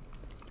other one?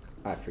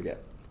 I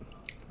forget.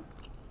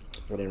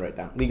 I didn't write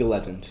down. League of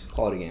Legends,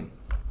 quality game.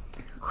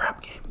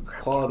 Crap game.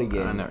 Crap Quality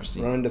game. I've never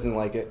seen it. Ronan doesn't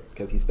like it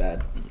because he's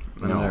bad.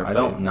 game. No, never I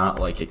don't played. not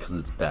like it because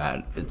it's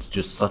bad. It's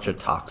just such a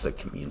toxic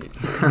community.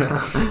 All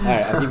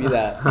right, I'll give you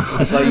that.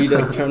 That's why you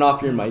don't turn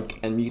off your mic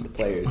and mute the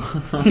players.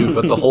 Dude,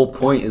 but the whole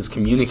point is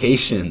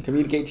communication.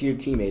 Communicate to your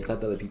teammates, not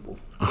to other people.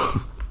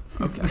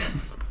 Okay.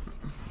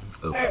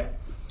 Alright.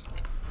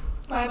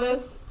 My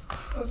list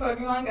was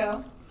Pokemon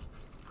Go,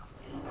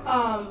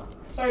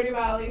 Stardew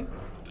Valley,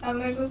 and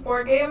there's this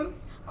board game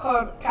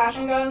called Cash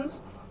and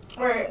Guns,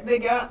 where the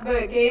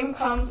game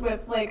comes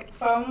with like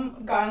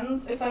foam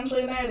guns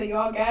essentially in there that you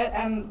all get,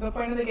 and the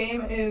point of the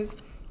game is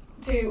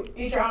to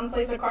each round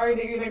place a card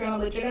that you're either going to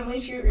legitimately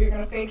shoot or you're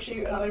going to fake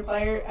shoot another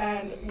player,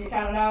 and you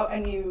count it out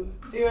and you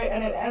do it,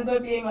 and it ends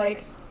up being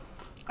like,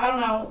 I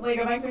don't know,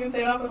 like a Mexican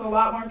standoff with a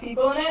lot more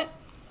people in it.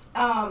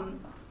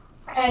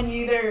 and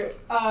you either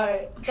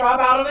drop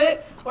out of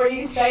it or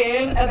you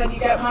stay in, and then you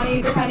get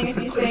money depending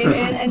if you stayed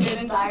in and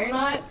didn't die or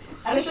not.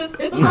 And it's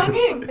a fun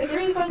game. It's a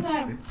really fun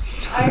time.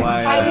 I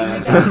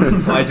highly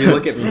suggest. Why'd you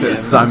look at me? Then?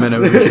 Simon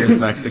over here is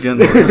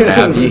Mexican.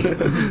 Abby.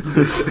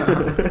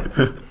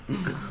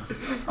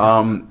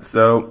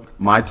 So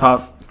my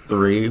top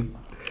 3.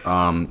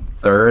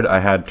 Third, I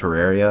had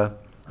Terraria.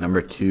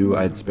 Number 2,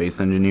 I had Space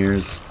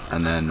Engineers,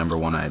 and then number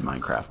 1, I had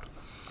Minecraft.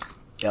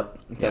 Yep.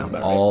 Yeah,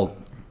 all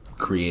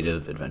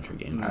creative adventure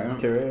games. I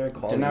don't, Terraria,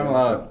 Call didn't of have a Duty.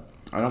 lot of.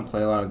 I don't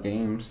play a lot of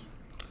games,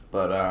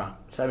 but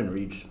Just haven't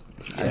reached.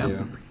 I Yeah.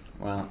 do.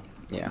 Well,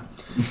 yeah.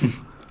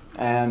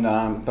 And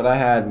but I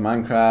had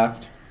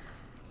Minecraft.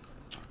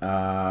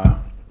 I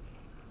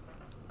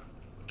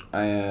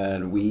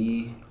had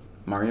Wii,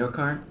 Mario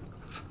Kart.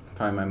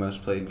 Probably my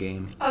most played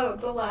game. Oh,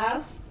 the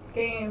last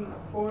game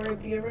for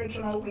the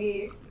original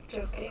Wii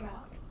just came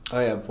out. Oh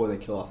yeah, before they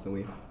kill off the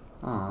Wii.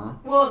 Aw.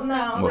 Well,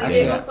 no, What the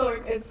game? game is still,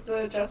 it's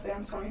the Just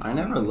Dance 2020. I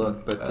never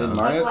looked, but did That's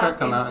Mario the Kart last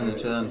come game out in the I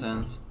ever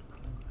 2010s?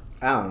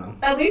 I don't know.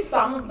 At least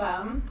some of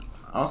them.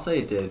 I'll say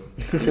it did,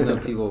 even though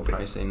people will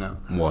probably say no.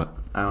 What?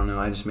 I don't know.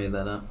 I just made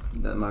that up.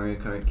 That Mario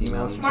Kart came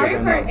out. in Mario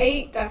 2010. Kart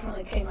 8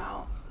 definitely came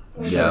out.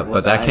 Yeah,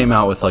 but that came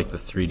out with like the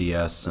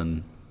 3DS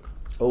and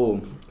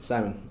Oh,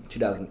 Simon,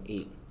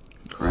 2008.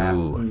 Crap.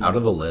 ooh, out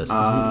of the list.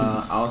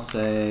 I'll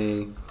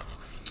say.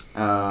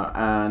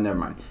 Never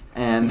mind.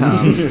 And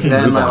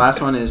then Move my on.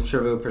 last one is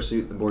Trivial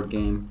Pursuit, the board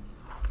game.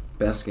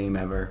 Best game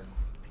ever.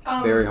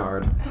 Very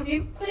hard. Have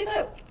you played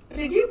that?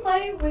 Did you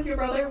play with your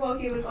brother while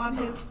he was on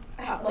his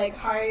like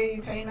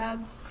high pain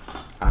meds?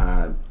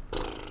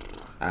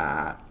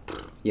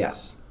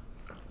 Yes.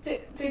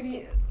 Did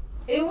you?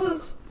 It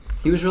was.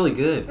 He was really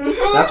good.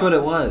 Mhm. That's what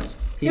it was.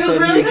 He was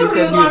said really he good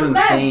said when he was on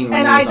insane meds,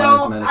 when and he I was on his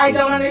don't. medication. I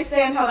don't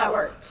understand how that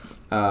worked.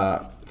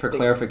 For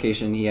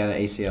clarification, he had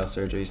an ACL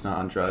surgery. He's not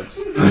on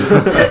drugs.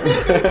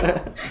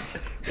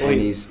 And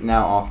he's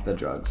now off the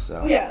drugs,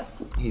 so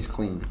Yes. he's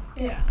clean.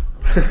 Yeah.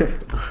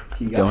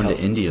 He got Going to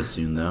help. India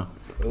soon though.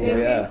 Oh, Is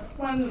he? yeah.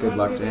 Good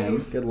luck to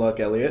him. Good luck,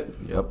 Elliot.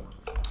 Yep.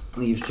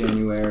 Leaves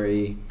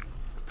January.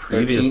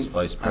 Previous 13th,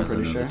 vice I'm pretty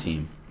president of sure. the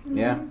team.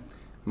 Yeah,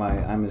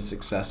 I'm his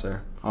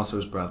successor. Also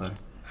his brother.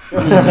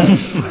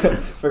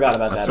 Forgot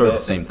about That's that. sort of bit. the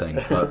same thing,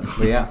 but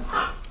But yeah,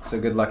 so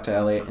good luck to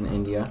Elliot in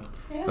India.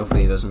 Yeah.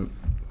 Hopefully he doesn't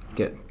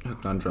get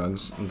hooked on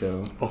drugs and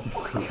go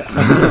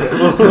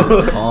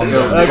calm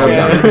down.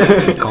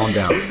 Okay. Calm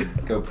down.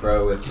 go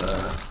pro with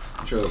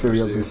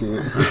Trivial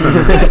Pursuit.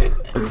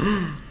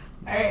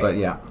 All right. But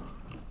yeah,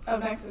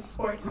 Up next is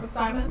sports with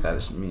Simon. that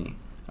is me.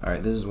 All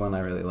right, this is one I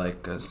really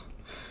like because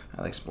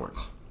I like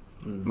sports.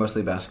 Mm.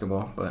 Mostly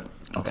basketball, but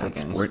I'll Bad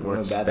take any sport.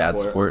 sports. Bad Bad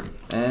sport.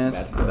 sport. And it's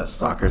Bad the sport. best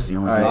sport. Soccer's the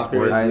only All right, good Soccer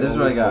sport. is Alright, the this is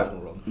what I only got. sport in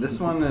the world. This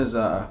one is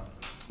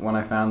one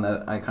I found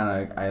that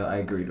I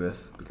agreed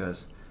with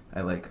because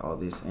I like all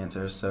these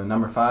answers. So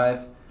number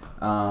 5,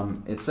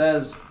 it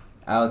says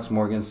Alex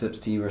Morgan sips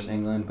tea versus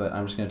England, but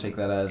I'm just gonna take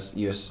that as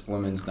U.S.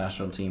 women's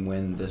national team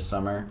win this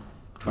summer,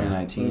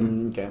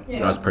 2019. Okay. Yeah.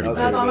 That was pretty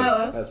That's big. on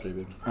my list. That's pretty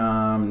big.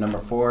 Number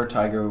 4,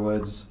 Tiger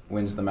Woods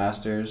wins the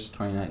Masters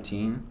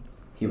 2019.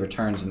 He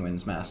returns and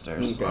wins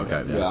Masters.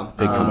 Okay, yeah. Yeah.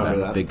 Big I remember comeback.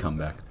 that. Big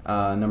comeback.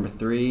 Number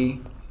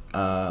 3,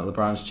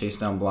 LeBron's chase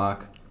down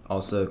block.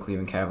 Also,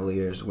 Cleveland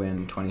Cavaliers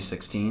win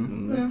 2016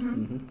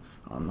 Mm-hmm.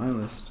 on my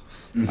list.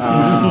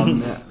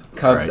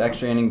 Cubs Right.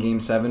 extra inning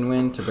Game 7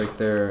 win to break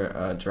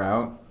their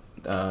drought.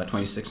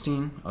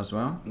 2016 as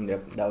well.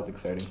 Yep, that was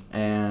exciting.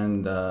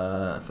 And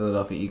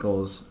Philadelphia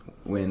Eagles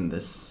win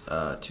this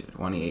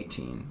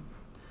 2018,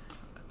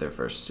 their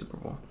first Super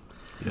Bowl.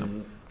 Yep.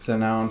 So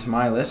now onto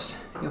my list.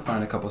 You'll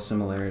find a couple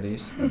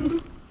similarities.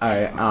 All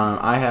right,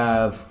 I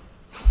have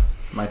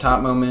my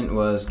top moment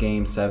was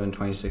Game 7,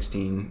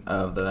 2016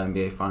 of the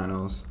NBA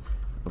Finals.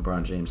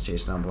 LeBron James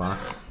chased down block.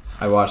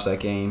 I watched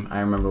that game. I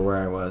remember where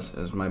I was. It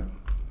was my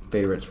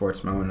favorite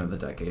sports moment of the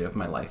decade of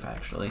my life,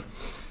 actually.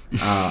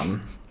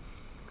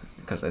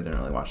 Because I didn't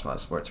really watch a lot of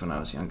sports when I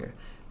was younger.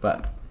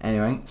 But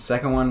anyway,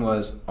 second one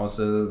was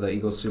also the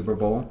Eagles Super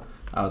Bowl.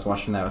 I was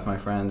watching that with my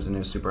friends, and it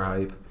was super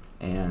hype.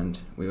 And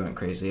we went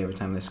crazy every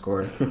time they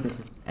scored.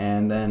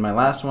 And then my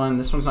last one,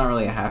 this one's not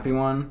really a happy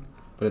one,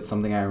 but it's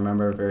something I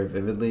remember very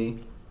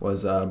vividly,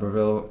 was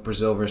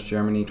Brazil versus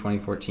Germany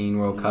 2014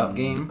 World Cup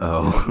game.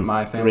 Oh,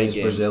 My family Great is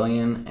game.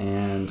 Brazilian,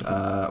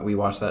 and we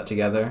watched that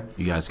together.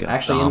 you guys got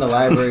Actually, in the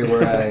stomped. library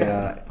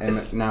where I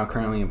am now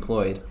currently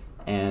employed,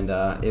 and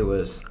it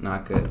was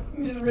not good.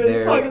 Just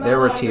really plugging There that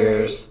were library.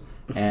 tears,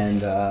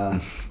 and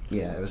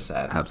yeah, it was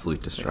sad.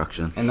 Absolute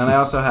destruction. And then I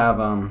also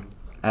have,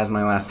 as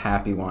my last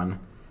happy one,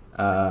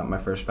 my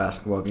first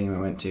basketball game I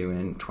went to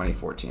in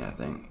 2014, I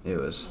think. It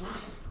was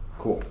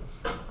cool,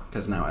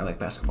 because now I like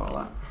basketball a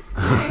lot.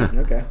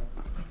 Okay.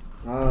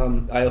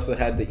 I also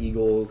had the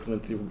Eagles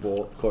win Super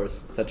Bowl, of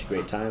course, such a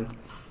great time.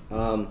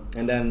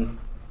 And then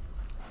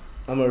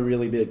I'm a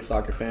really big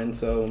soccer fan,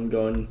 so I'm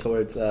going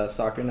towards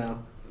soccer now.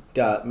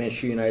 Got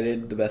Manchester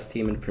United, the best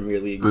team in Premier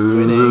League,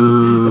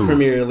 winning the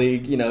Premier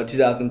League,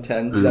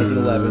 2010,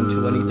 2011,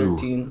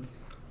 2013,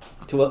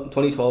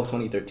 2012,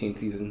 2013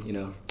 season,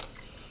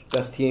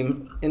 best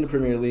team in the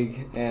Premier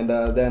League. And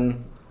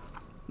then,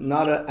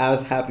 not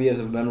as happy as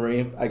a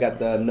memory, I got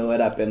the No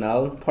Era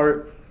Penal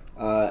part.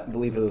 I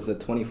believe it was the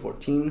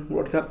 2014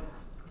 World Cup,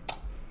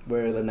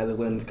 where the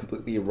Netherlands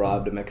completely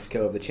robbed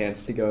Mexico of the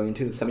chance to go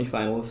into the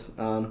semifinals.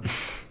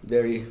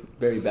 Very,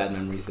 very bad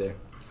memories there.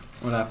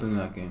 What happened in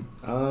that game?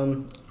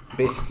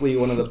 Basically,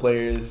 one of the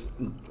players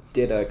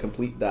did a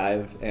complete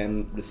dive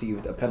and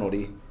received a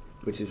penalty,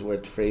 which is where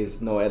the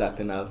phrase "no era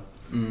penal"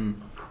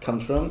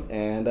 comes from.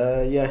 And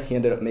he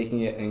ended up making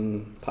it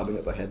and popping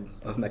up ahead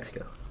of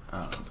Mexico.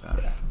 Oh,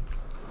 God.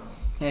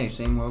 Hey,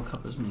 same World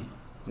Cup as me.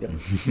 Yep.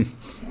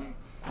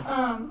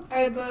 I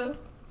had the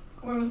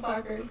women's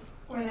soccer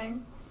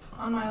winning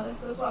on my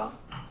list as well.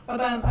 But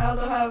then I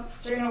also have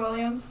Serena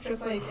Williams,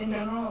 just like in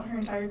general, her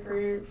entire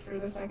career for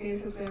this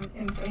decade has been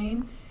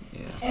insane.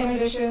 Yeah. In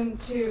addition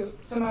to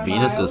Simone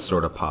Venus Biles. has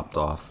sort of popped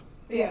off.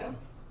 Yeah.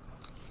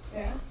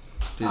 Did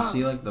you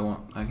see like the one?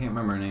 I can't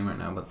remember her name right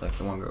now, but like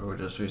the one girl who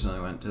just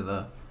recently went to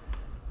the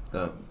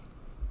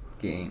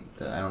game.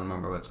 I don't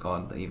remember what it's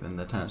called.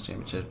 The tennis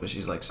championship, but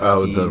she's like 16.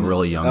 Oh, the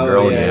really young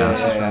girl. Yeah.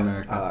 She's from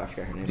America. Oh, I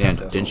forgot her name. Yeah,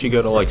 didn't she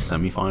go to like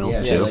semifinals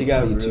Yeah, too? she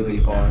got Beat two really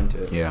people. far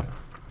into it. Yeah.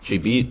 She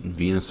beat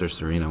Venus or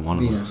Serena, one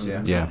Venus, of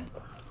them. yeah. Yeah.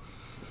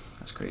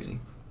 That's crazy.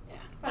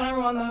 My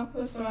number one though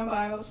was Simone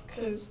Biles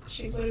because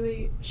she's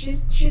literally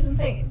she's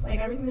insane. Like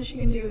everything that she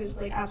can do is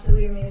like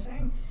absolutely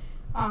amazing.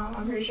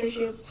 I'm pretty sure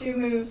she has 2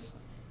 moves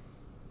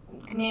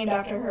named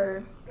after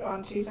her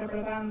on 2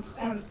 separate events,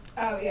 and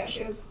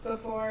she has the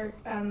floor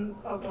and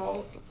a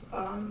vault,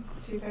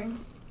 2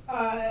 things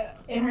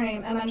in her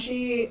name, and then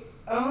she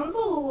owns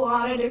a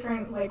lot of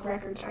different like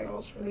record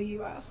titles for the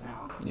U.S.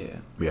 now. Yeah.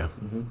 Yeah.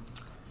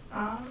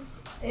 Mm-hmm.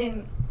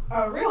 In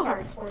a real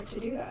hard sport to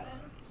do that in.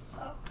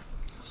 So.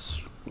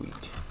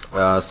 Sweet.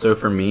 So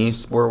for me,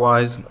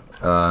 sport-wise,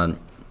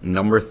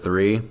 number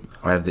 3,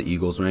 I have the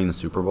Eagles winning the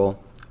Super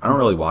Bowl. I don't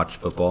really watch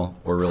football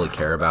or really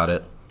care about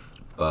it,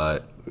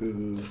 but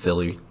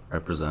Philly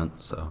represent,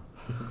 so.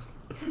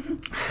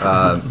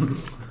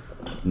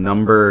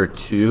 Number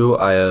 2,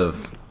 I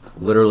have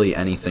literally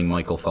anything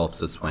Michael Phelps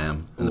has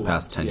swam in the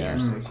past 10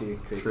 years. Actually,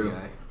 crazy True.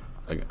 guy.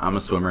 Like, I'm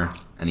a swimmer,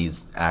 and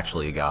he's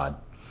actually a god.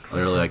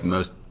 Literally, like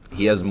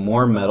he has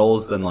more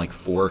medals than like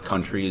 4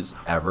 countries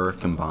ever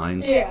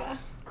combined. Yeah.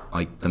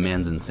 Like, the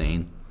man's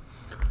insane.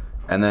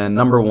 And then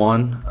number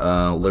 1,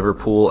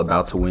 Liverpool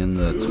about to win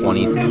the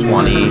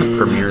 2020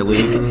 Premier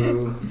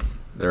League.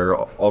 They're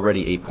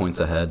already 8 points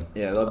ahead.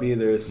 Yeah, that'll be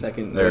their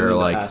second They're win in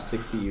like- the past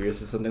 60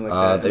 years or something like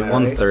that. They Am I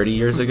won right? 30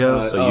 years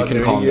ago, so you can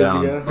 30 calm years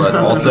down. ago? But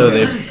also,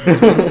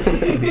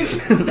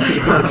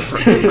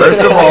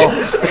 first of all,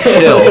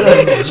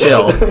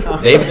 chill.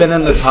 They've been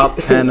in the top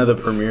 10 of the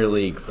Premier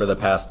League for the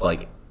past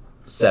like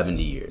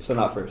 70 years. So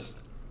not first.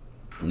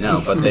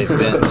 No, but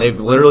they've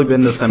literally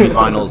been to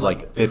semifinals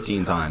like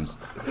 15 times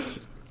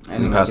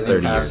in the past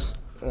 30 years.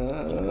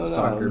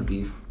 Soccer No.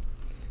 beef.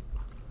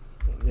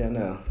 Yeah,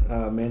 no.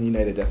 Man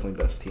United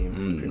definitely best team.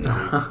 in the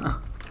Premier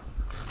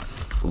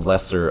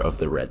Lesser of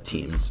the red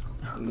teams.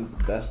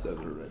 League. Best of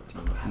the red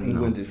teams.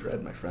 England is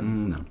red, my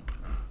friend. No.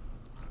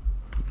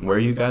 Where are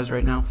you guys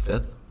right now?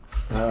 5th?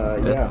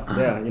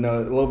 Yeah. You know,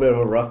 a little bit of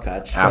a rough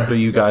patch. After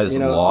you guys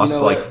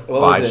lost like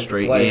what was 5 it?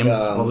 straight Like, games.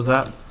 What was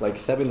that? Like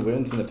 7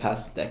 wins in the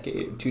past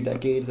decade, 2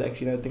 decades.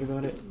 Actually, now that I think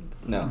about it.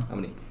 No, how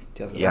many?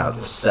 2000. Yeah,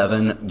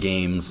 7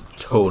 games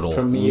total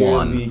Premier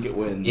won League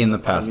wins in the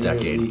past Premier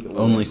decade. League wins.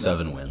 Only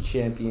 7 wins.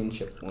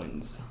 Championship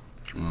wins.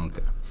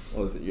 Okay.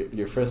 What was it?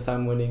 Your first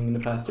time winning in the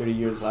past 30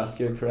 years last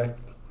year, correct?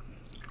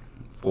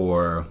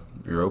 For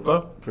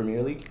Europa?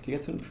 Premier League? Did you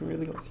get some Premier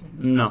League last year?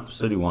 No,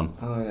 City won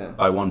Oh yeah.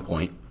 by 1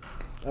 point.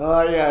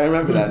 Oh yeah, I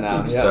remember that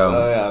now. Yeah. So,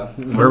 oh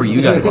yeah. Where were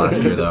you guys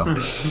last year though?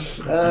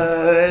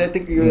 I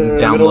think we were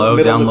Down middle low, of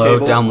the down low,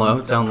 table. down low,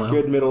 down low.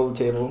 Good middle of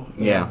the table.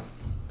 Yeah,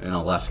 in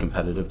a less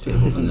competitive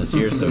table than this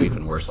year, so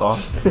even worse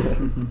off.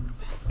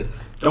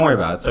 Don't worry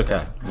about it. It's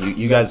okay.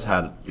 You guys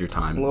had your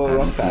time. A little and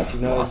rough patch, you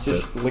know. lost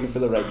Just it. looking for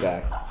the right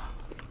guy.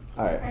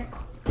 All right.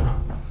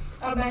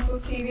 Up next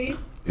was TV.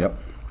 Yep.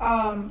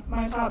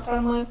 My top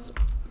 10 list,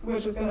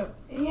 which is gonna.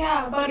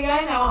 Yeah, buddy,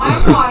 I know.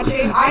 I'm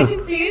watching. I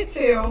can see it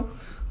too.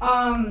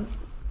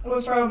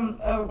 Was from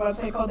a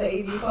website called the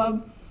AV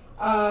Club.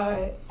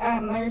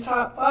 And their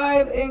top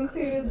 5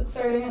 included,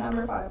 starting at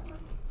number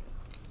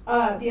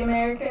 5, The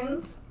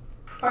Americans,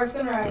 Parks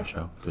and Rec, Good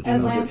show. Good show.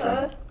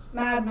 Atlanta,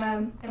 Mad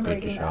Men, and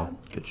Good Breaking show. Bad.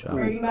 Good show.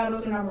 Breaking Bad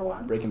was their number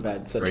 1. Breaking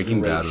Bad. Such Breaking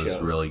a great Bad show. was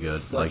really good.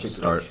 Such Like a great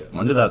start. show.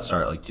 When did that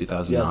start? Like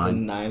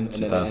 2009. 2009, and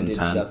then it ended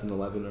 2010.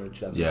 2011 or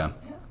 2000. Yeah.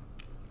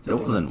 Yeah. It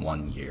wasn't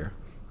 1 year.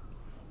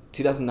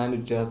 2009 to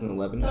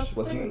 2011, That's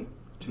wasn't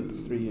 3. it?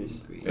 3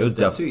 years. It was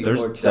That's 2 years.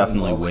 there's Or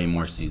definitely 2012. way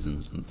more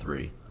seasons than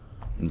 3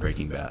 in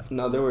Breaking Bad.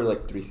 No, there were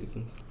like 3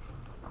 seasons.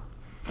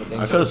 I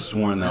think I could have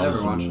sworn that I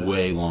never watched was it.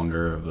 way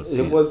longer of a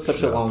season. it was such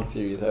show. a long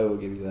series. I will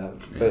give you that,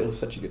 but Yeah. it was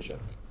such a good show.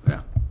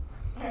 Yeah.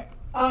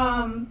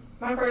 Alright.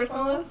 My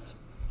personal list.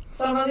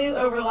 Some of these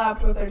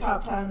overlapped with their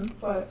top 10,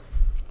 but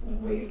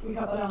we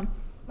cut that down.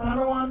 My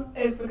number 1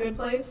 is The Good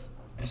Place.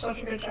 It's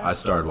such a good show. I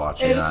started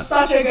watching It's that.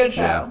 such a good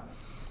show. Yeah.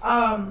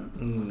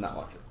 Not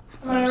watch it.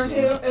 My number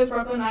Never 2 is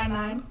Brooklyn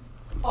Nine-Nine.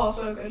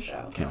 Also a good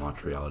show. Can't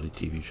watch reality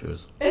TV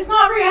shows. It's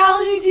not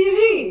reality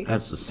TV.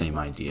 That's the same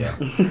idea.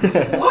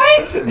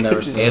 What? Never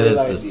It seen is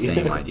idea. the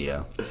same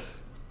idea.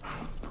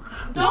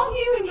 Don't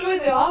you enjoy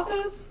The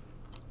Office?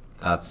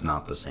 That's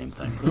not the same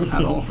thing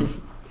at all.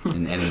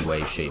 In any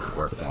way, shape,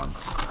 or form.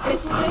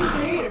 It's the same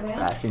creator, man.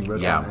 Bashing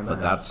Brooklyn Yeah, Nine-Nine.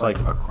 but that's like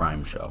a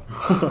crime show.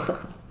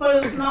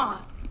 But it's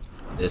not.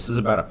 This is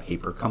about a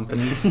paper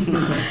company,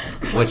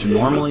 which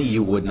normally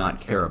you would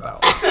not care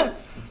about.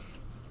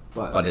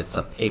 But it's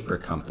a paper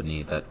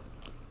company that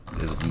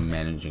is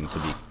managing to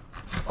be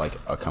like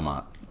a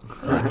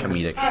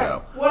comedic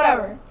show.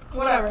 Alright,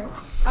 whatever.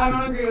 I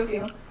don't agree with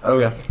you. Oh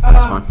yeah,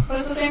 that's fine. But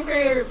it's the same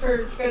creator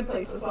for Good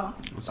Place as well.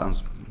 That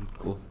sounds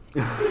cool.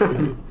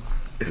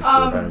 It's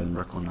still better than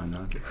Brooklyn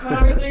Nine-Nine. My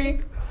number 3,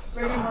 Rick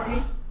and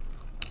Morty.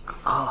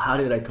 Oh, how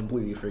did I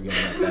completely forget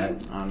about that?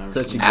 I don't know.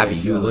 Such a great Abby,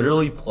 you show.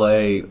 literally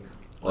play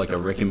like a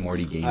Rick and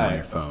Morty game on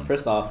your phone.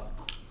 First off,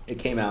 it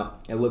came out.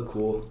 It looked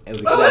cool. It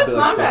was Oh, exactly it's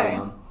like Monday.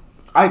 Pokemon.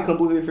 I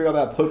completely forgot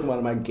about Pokemon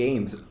in my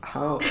games.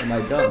 How am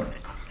I dumb?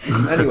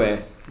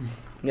 Anyway,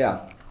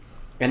 yeah.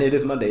 And it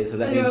is Monday, so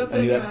that I know, means it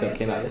a new came out episode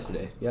came out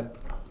yesterday. Yep.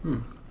 Hmm.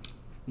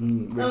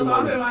 Rick, That and was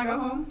on Morty. when I go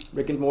home.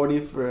 Rick and Morty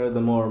for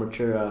the more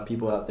mature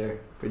people out there.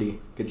 Pretty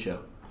good show.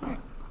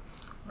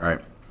 Right.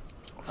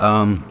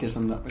 Guess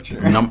I'm not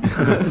mature.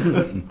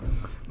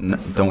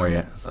 Don't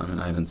worry, Simon.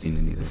 I haven't seen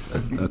it either.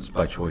 That's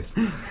by choice.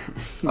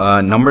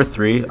 Number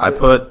 3, I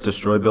put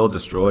Destroy, Build,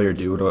 Destroy, or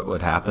Do What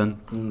Would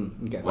Happen.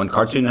 Okay. When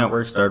Cartoon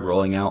Network started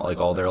rolling out like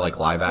all their like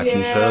live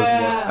action shows,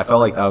 Yeah. I felt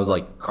like that was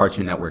like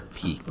Cartoon Network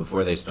peak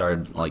before they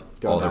started like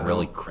Going all the downhill.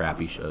 really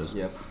crappy shows.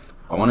 Yep.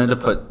 I wanted to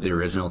put the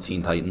original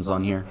Teen Titans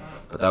on here,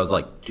 but that was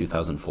like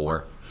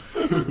 2004,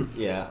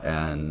 Yeah.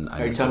 and I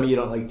Are you just, telling me you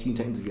don't like Teen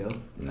Titans Go?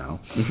 no.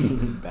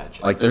 Bad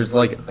show. Like there's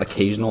like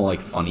occasional like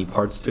funny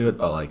parts to it,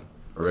 but like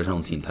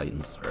original Teen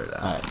Titans is where that.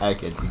 Alright, I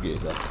could agree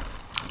with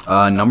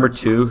that. Number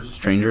 2,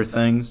 Stranger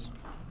Things.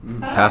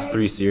 Past Alright.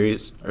 3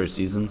 series or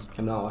seasons,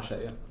 I've not watched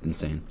that yet.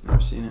 insane, Never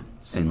seen it.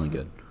 insanely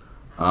good.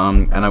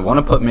 And I want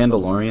to put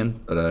Mandalorian,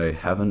 but I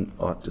haven't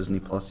bought Disney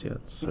Plus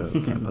yet, so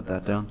can't put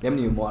that down. You haven't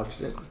even watched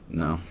it.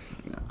 No,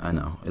 I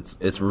know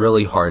it's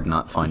really hard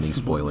not finding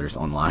spoilers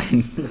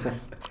online.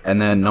 And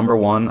then number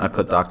 1, I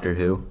put Doctor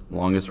Who,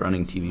 longest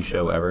running TV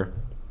show ever.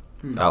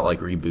 Got like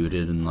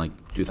rebooted in like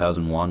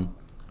 2001.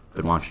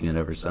 Been watching it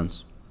ever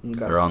since. Okay.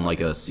 They're on like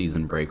a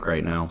season break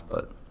right now,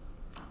 but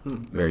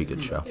very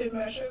good show. Dude,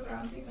 most shows are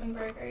on season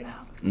break right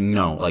now.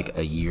 No, like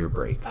a year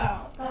break.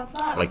 Oh, that's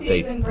not Like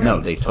season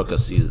break. they took a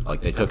season,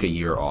 like they took a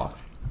year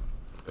off.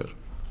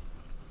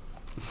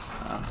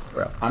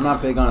 Bro. I'm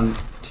not big on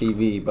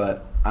TV,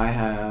 but I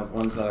have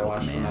ones that I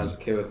watched when I man. was a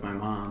kid with my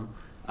mom.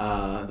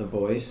 The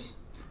Voice,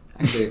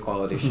 actually a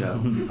quality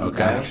show.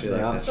 Okay. I actually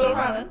Yeah. like that Still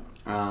show.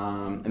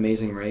 running.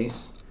 Amazing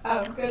Race,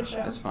 Oh, good show.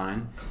 that's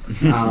fine.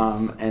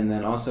 And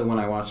then also when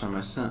I watch on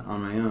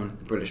my own,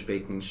 British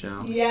Baking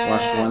Show. Yes.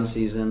 Watched one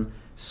season,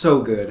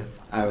 so good.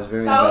 I was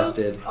very That was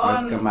invested.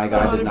 on My some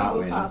guy other did not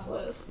people's win. tops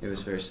list. It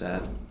was very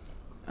sad.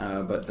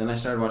 But then I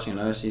started watching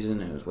another season,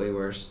 and it was way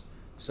worse,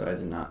 so I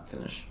did not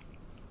finish.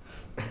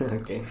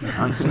 Okay.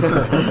 Nice.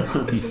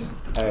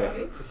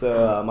 Alright,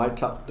 so my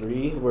top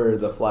 3 were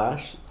The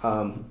Flash.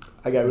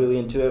 I got really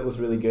into it, was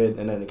really good,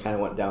 and then it kind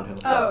of went downhill,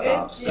 so Oh, I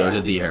stopped. So Yeah.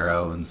 did The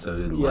Arrow, and so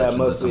did Yeah, Legends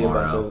mostly a of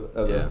bunch Tomorrow.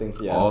 of those things,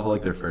 yeah. All of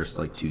like their first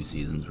like 2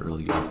 seasons were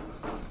really good.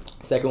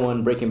 Second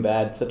one, Breaking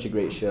Bad, such a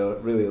great show.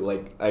 Really,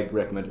 I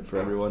recommend it for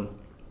everyone.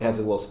 It has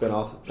a little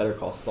spin-off, Better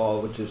Call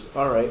Saul, which is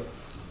alright.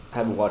 I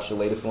haven't watched the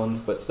latest ones,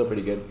 but still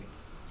pretty good.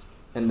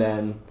 And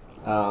then,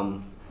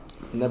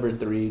 number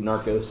 3,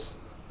 Narcos.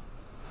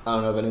 I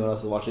don't know if anyone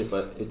else has watched it,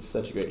 but it's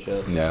such a great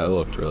show. Yeah, it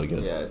looked really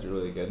good. Yeah, it's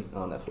really good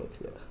on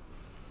Netflix, yeah.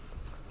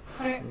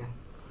 Alright. Yeah.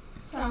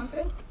 Sounds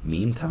good.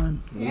 Meme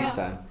time. Yeah.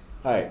 Time.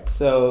 Alright,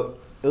 so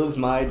it was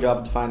my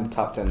job to find the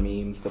top 10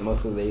 memes, but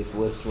most of these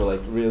lists were like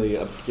really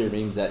obscure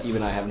memes that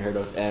even I haven't heard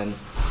of. And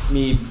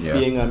me Yeah.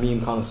 being a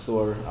meme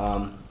connoisseur,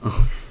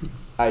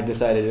 I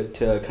decided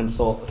to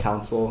consult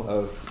counsel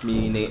of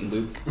me, Nate, and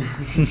Luke,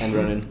 and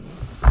Ronan.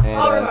 All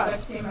And,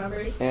 robotics team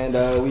members.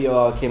 we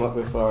all came up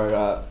with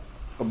our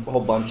a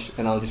whole bunch,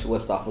 and I'll just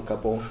list off a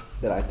couple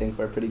that I think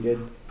were pretty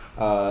good.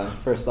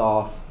 First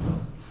off,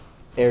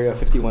 Area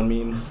 51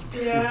 memes,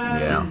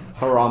 Yes.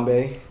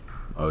 Harambe,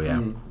 Oh yeah.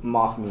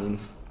 Moth meme,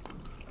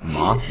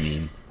 Moth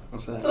meme.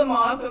 What's that? The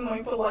moth and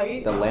like the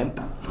light. the lamp,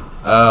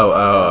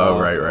 Oh,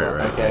 right.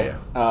 Okay.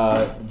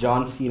 Yeah,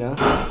 John Cena,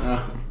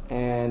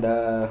 and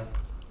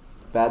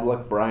Bad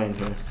Luck Brian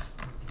here.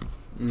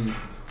 Mm.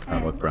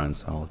 yeah. Look, Brian's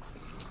solid.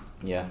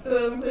 Yeah. Do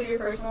those include your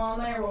personal on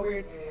there, or what were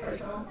your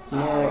personal?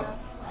 No,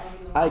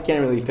 I can't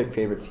really pick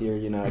favorites here.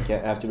 You know, I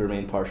have to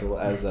remain partial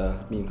as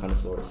a meme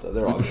connoisseur, so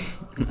they're all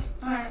good.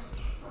 Alright.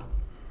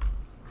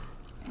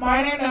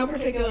 Mine are no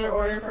particular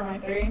order for my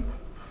 3,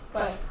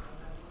 but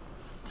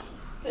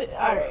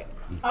alright.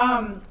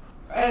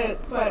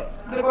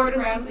 But the Gordon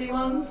Ramsay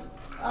ones,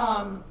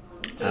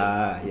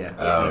 Yeah.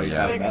 Oh, What are you yeah.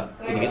 talking about?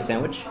 Did you get a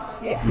sandwich?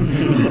 Yeah.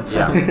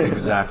 Yeah,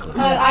 exactly.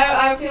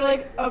 I feel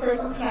like a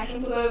personal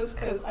connection to those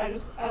because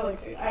I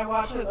like food. I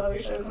watch his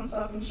other shows and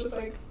stuff, and it's just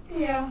like,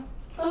 yeah,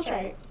 that's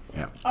right.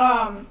 Yeah.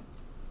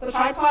 The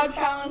Tide Pod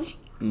challenge,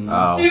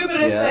 Oh,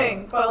 stupidest yeah.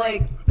 thing, but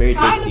like Very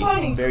kind tasty. of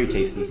funny. Very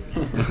tasty.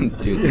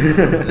 Dude,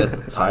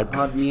 the Tide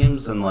Pod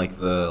memes and like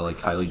the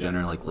Kylie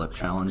Jenner like lip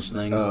challenge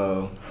things.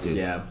 Oh, Dude,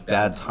 yeah.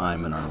 bad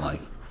time in our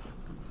life.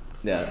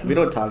 Yeah, we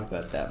don't talk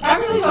about that. I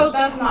really hope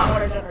that's not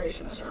what our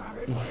generation is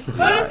remembered for,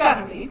 but it's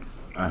gotta be.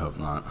 I hope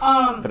not.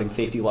 Putting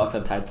safety locks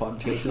on Tide Pod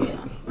chases.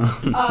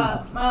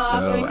 My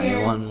last So, thing here.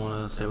 anyone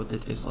want to say what they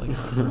taste like?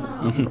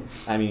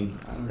 I mean,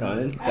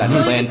 Ronan, I got feel any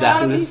like plans it's gotta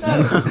after be this?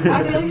 soap.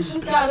 I feel like it's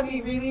just gotta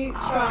be really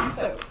strong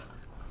soap.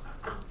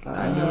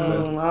 I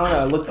don't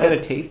know. It looks kind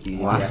of tasty.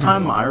 Last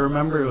time I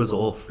remember it was a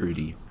little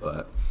fruity,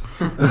 but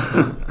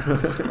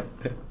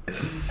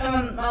And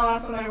then my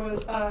last one there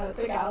was the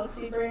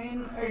Galaxy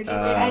Brain, or just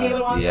like any of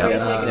the ones yeah. where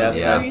it's like Yeah, it's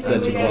yeah. every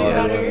Such single a day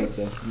Yeah. better. quality one.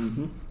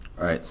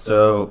 So. alright,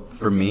 so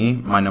for me,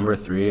 my number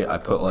 3, I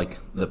put like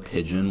the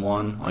pigeon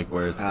one, like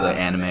where it's the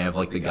anime of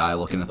like the guy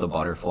looking at the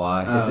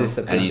butterfly. Is this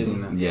a And he,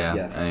 pigeon? yeah,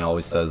 Yes. and he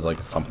always says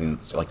like something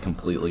that's like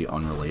completely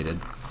unrelated.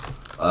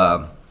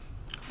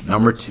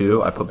 Number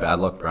 2, I put Bad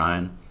Luck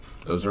Brian.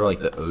 Those are like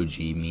the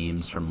OG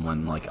memes from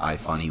when like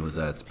iFunny was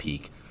at its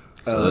peak.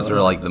 So those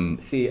are like the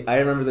See, I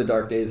remember the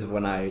dark days of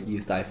when I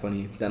used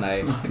iFunny. Then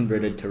I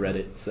converted to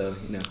Reddit. So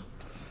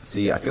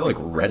See, I feel like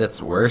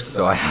Reddit's worse,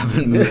 so I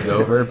haven't moved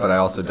over, but I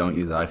also don't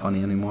use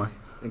iFunny anymore.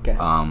 Okay.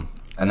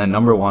 And then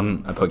number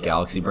 1, I put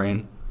Galaxy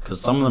Brain because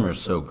some of them are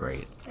so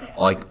great.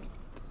 Like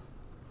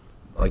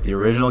the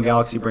original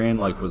Galaxy Brain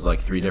like was like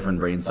 3 different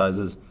brain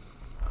sizes,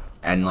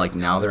 and like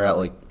now they're at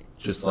like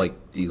just like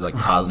these like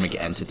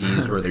cosmic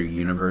entities where their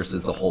universe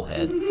is the whole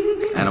head,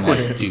 and I'm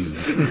like,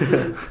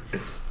 dude.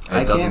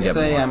 I It doesn't can't get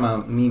say more. I'm a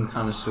meme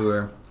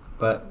connoisseur,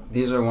 but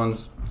these are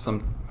ones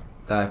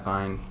that I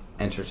find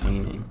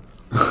entertaining.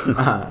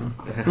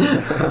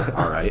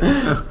 All right,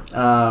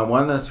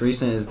 One that's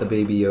recent is the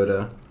Baby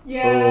Yoda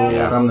Yeah.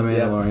 Yeah. from The Yeah.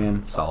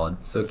 Mandalorian. solid.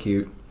 So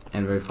cute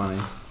and very funny.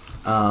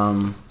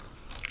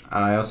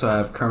 I also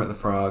have Kermit the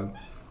Frog.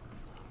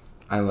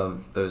 I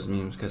love those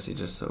memes because he's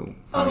just so Oh,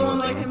 funny. the one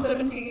with like them. him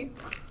sipping tea.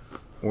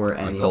 Or Like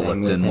anything the with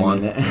Lipton him one.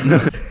 in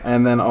it.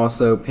 And then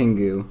also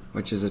Pingu,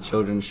 which is a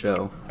children's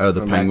show. Oh, the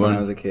from back when penguin? I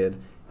was a kid.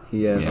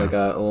 He has Yeah. like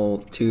a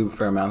little tube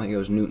for a mouth. He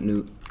goes newt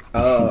newt.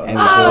 Oh. And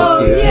it's Oh,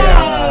 so cute.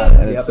 yes.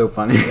 And it's so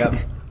funny. Yep.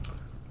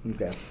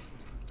 Okay.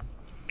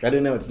 I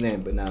didn't know its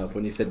name, but now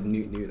when you said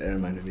Newt, that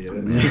reminded me of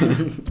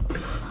it.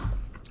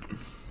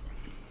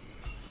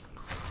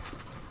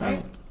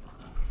 Right.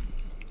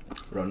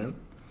 Ronan?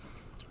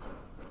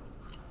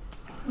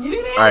 You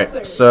didn't All answer.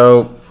 right,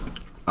 so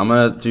I'm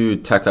gonna do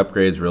tech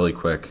upgrades really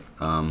quick.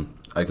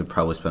 I could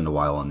probably spend a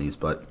while on these,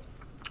 but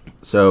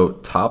so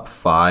top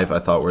 5 I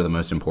thought were the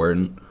most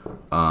important.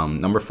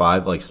 Number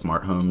 5, like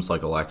smart homes,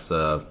 like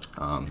Alexa,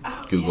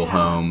 Google yeah.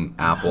 Home,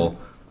 Apple.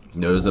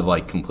 Those have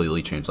like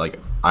completely changed. Like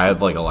I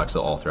have like Alexa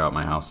all throughout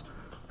my house,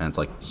 and it's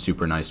like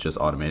super nice just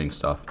automating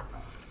stuff.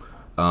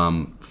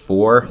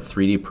 4,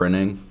 3D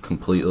printing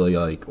completely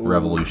like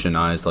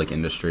revolutionized like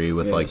industry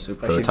with Yeah, like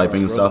especially prototyping for a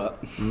and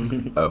stuff.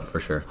 robot. Oh, for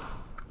sure.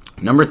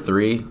 Number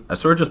 3, I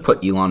sort of just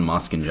put Elon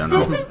Musk in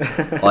general.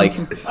 Like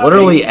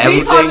literally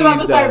We talked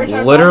about the Everything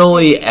Cybertruck.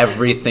 literally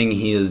everything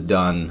he has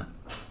done.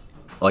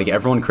 Like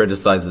everyone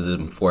criticizes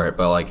him for it,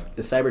 but like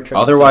The Cybertruck.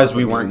 otherwise itself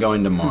we is weren't good.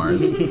 going to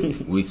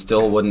Mars. We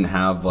still wouldn't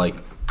have like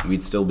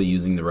we'd still be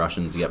using the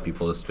Russians to get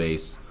people to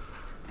space.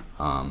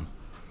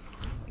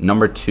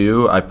 Number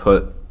 2, I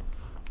put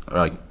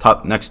like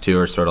top next 2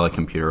 are sort of like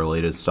computer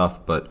related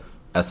stuff, but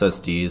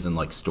SSDs and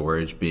like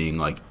storage being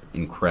like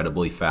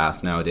incredibly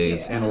fast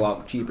nowadays. And a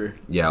lot cheaper.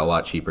 Yeah, a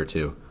lot cheaper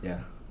too. Yeah.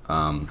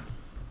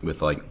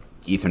 With like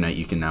Ethernet,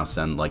 you can now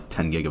send like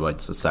 10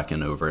 gigabytes a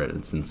second over it.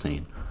 It's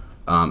insane.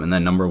 And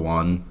then number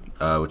 1,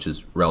 which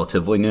is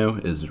relatively new,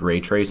 is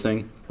ray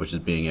tracing, which is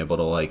being able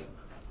to like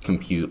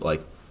compute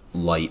like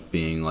light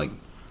being like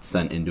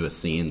sent into a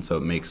scene, so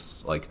it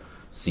makes like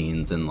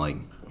scenes in like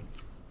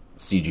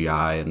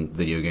CGI and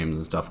video games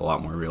and stuff a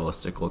lot more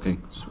realistic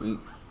looking. Sweet.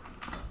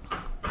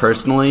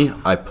 Personally,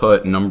 I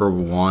put number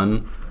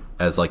 1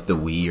 as like the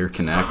Wii or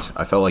Kinect.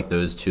 I felt like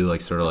those two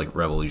like sort of like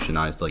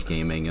revolutionized like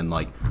gaming, and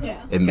like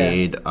Yeah. it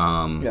made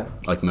Yeah.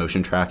 like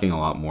motion tracking a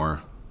lot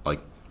more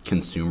like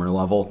consumer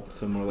level.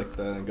 So more like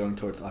the going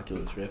towards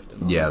Oculus Rift.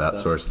 And all Yeah, that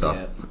sort of stuff.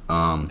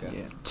 Okay.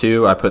 Yeah.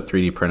 2, I put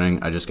 3D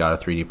printing. I just got a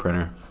 3D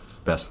printer.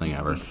 Best thing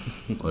ever.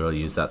 Literally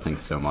use that thing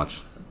so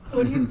much.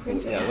 What do you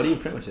print? Yeah. What do you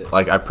print with it?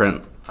 Like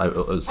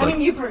it was I like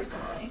mean, you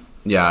personally.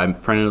 yeah, I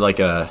printed like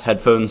a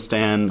headphone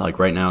stand. Like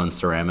right now in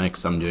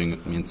ceramics, me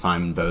and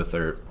Simon both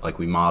are like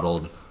we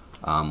modeled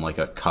like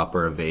a cup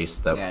or a vase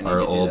that Yeah, I need are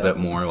a to do little that. bit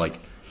more like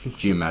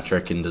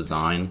geometric in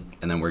design,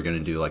 and then we're gonna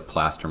do like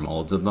plaster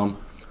molds of them.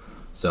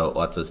 So it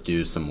lets us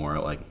do some more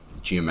like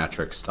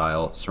geometric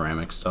style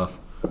ceramic stuff.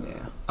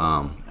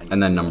 Yeah.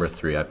 And then number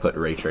 3, I put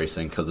ray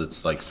tracing because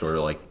it's like sort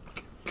of like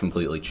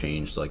completely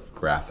changed like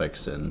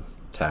graphics and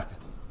tech.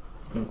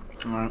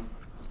 Alright.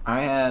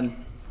 I had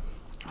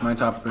my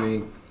top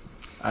 3.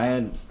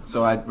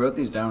 So I wrote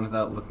these down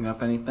without looking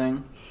up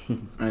anything,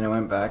 and I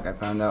went back. I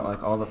found out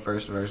like all the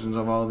first versions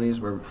of all of these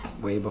were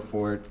way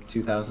before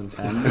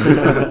 2010.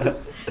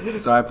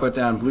 So I put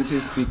down Bluetooth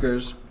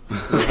speakers.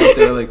 'Cause I think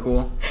they're really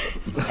cool,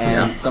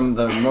 and some of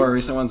the more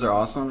recent ones are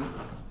awesome.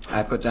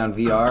 I put down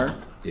VR,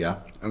 Yeah.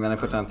 and then I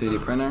put down 3D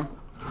printer.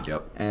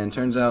 Yep. And it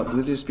turns out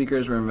Bluetooth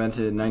speakers were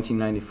invented in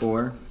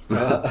 1994.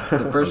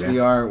 The first Okay.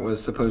 VR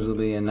was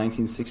supposedly in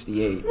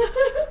 1968,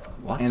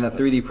 What? and the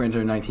 3D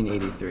printer in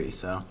 1983.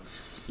 So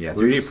Yeah,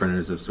 3D Oops.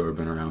 printers have sort of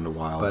been around a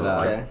while, But, but,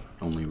 like, okay.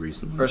 only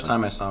recently. first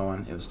time I saw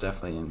one, it was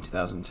definitely in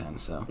 2010.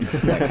 So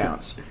that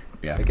counts.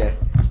 Yeah. Okay.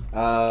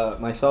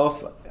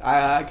 Myself,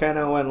 I kind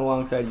of went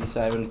alongside you,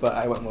 Simon, but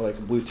I went with like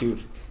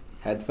Bluetooth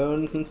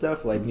headphones and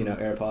stuff, like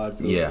AirPods.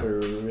 Those Yeah. were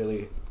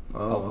really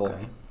Oh, helpful.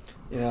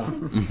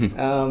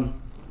 okay.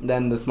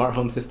 Then the smart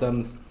home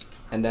systems,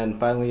 and then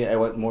finally I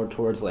went more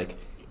towards like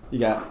you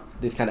got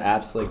these kind of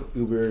apps like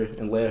Uber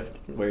and Lyft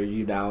where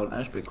you now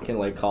That's pretty cool. can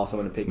like call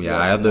someone to pick you Yeah,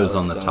 up. I had and those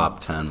all on the that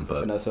top stuff. 10,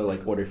 but And also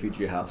like order food to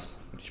your house,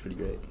 which is pretty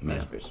great. yeah.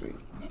 That's pretty sweet.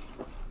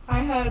 I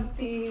had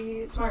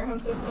the smart home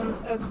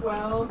systems as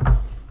well,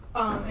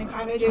 and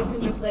kind of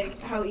Jason, just like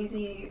how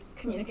easy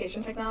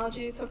communication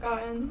technologies have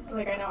gotten.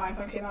 Like I know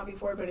iPhone came out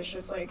before, but it's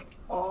just like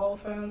all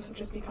phones have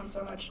just become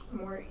so much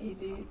more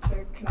easy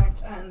to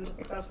connect and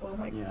accessible.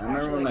 Like Yeah, I remember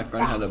actually, when my like,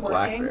 friend had a fast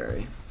working.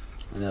 BlackBerry,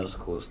 and that was the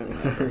coolest thing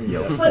ever.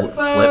 Yo, Flip flip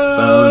phones.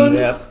 phones,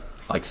 Yep.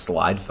 like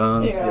slide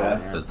phones. Yeah.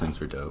 Yeah. Those things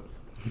were dope.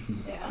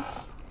 Yeah.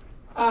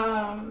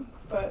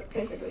 But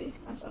basically,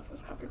 my stuff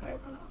was covered by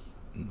everyone else.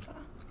 So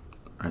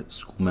All right,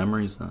 school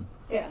memories then.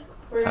 yeah,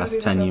 we're gonna do Past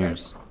this 10 real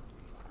years.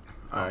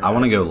 All right, I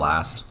want to go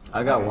last.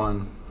 I got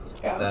one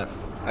quick. Go. that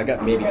I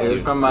got maybe it was two.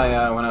 from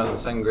my when I was in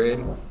second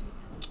grade.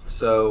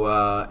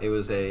 So it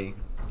was a.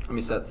 Let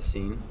me set the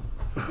scene.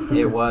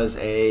 It was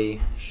a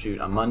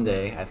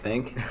Monday, I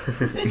think.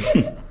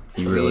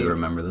 You really We-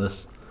 remember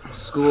this?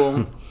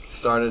 School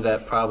started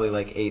at probably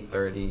like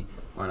 8:30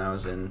 when I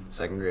was in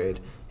second grade,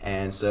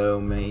 and so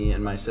me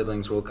and my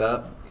siblings woke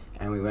up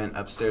and we went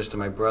upstairs to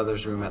my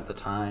brother's room at the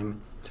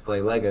time to play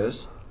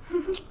Legos.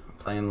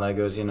 Playing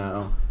Legos,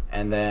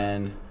 and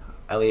then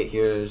Elliot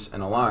hears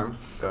an alarm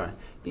going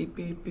beep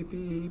beep beep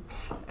beep,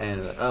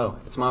 and oh,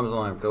 it's Mom's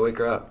alarm. Go wake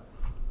her up.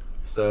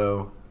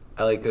 So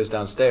Elliot goes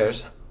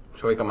downstairs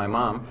to wake up my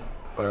mom,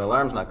 but her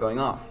alarm's not going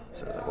off.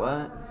 So we're like,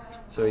 what?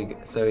 So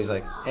he's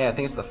like, hey, I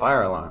think it's the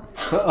fire alarm.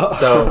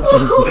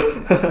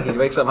 So he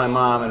wakes up my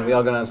mom, and we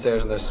all go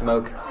downstairs, and there's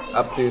smoke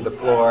up through the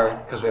floor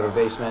because we have a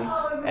basement,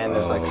 and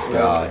there's like Oh, smoke.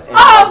 God. In, Oh,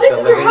 like, this the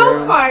is your living house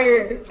room.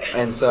 fire.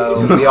 And so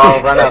we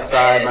all run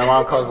outside. My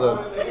mom calls the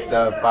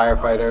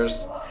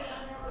firefighters.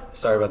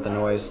 Sorry about the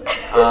noise.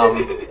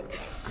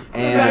 That's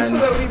And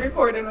what we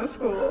record in a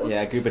school.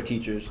 Yeah, a group of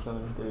teachers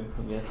coming through,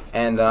 I guess.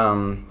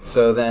 and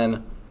so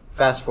then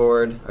fast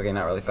forward. Okay,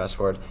 not really fast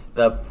forward.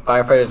 The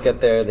firefighters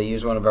get there. They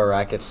use one of our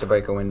rackets to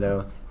break a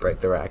window. Break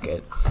the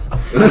racket.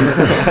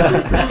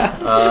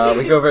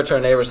 We go over to our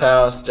neighbor's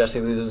house.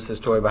 Jesse loses his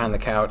toy behind the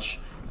couch.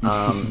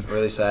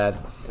 Really sad.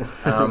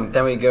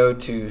 Then we go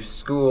to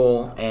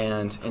school,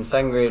 and in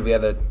second grade we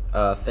had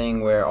a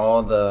thing where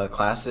all the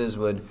classes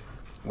would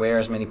wear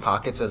as many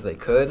pockets as they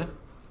could.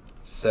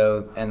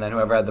 So, and then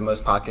whoever had the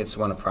most pockets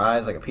won a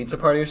prize, like a pizza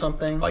party or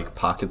something. Like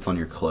pockets on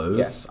your clothes?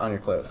 Yes, on your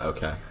clothes.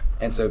 Okay.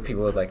 And so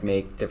people would like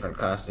make different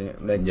costumes.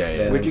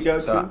 Yeah. Where'd you go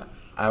so to?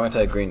 I went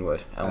to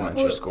Greenwood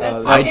Elementary School. At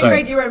I second do-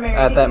 grade, you were married.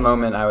 At that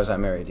moment, I was at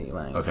Mary D.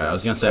 Lang. Okay, I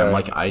was gonna say, I'm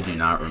like, I do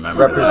not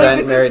remember. Represent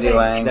This is Mary D. fake.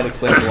 Lang. That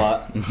explains a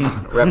lot.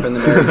 Repping the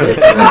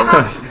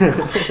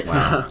Mary D.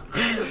 Wow.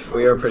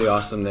 We were pretty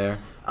awesome there.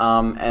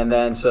 And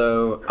then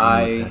so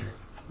I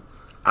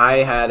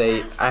had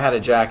a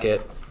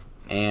jacket,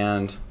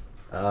 and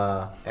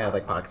it had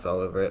like pockets all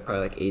over it,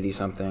 probably like 80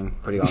 something.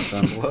 Pretty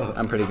awesome. Whoa.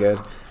 I'm pretty good.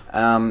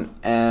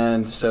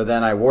 And so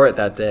then I wore it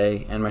that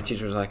day, and my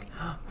teacher was like,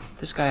 "Oh,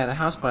 this guy had a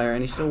house fire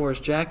and he still wore his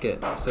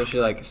jacket." So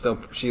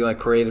she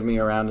paraded me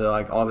around to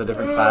like all the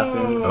different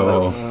classrooms.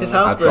 Oh, like, his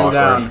house that's burned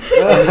down. awkward.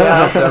 And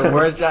yeah, so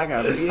where's jacket?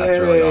 I was like, That's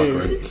really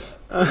 "Yay."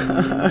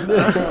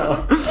 awkward.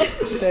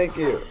 Thank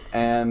you.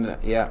 And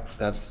yeah,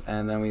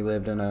 and then we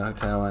lived in a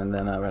hotel and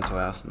then a rental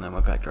house and then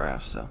went back to our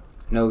house. So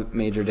no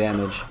major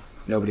damage.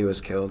 Nobody was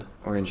killed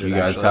or Do injured. you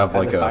guys actually. have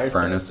like At the a fire site?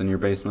 furnace in your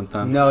basement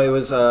then? No, it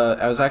was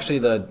actually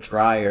the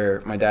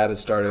dryer. My dad had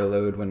started a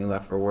load when he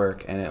left for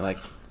work, and it like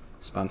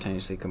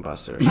spontaneously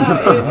combusted. Or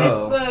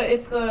something.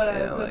 It's the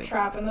Yeah, the like-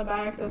 trap in the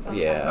back that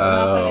sometimes Yeah. and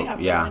that's why Oh, they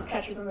have yeah. permanent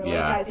catchers and they're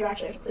Yeah. like, guys, you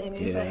actually have to clean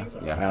these Yeah, things.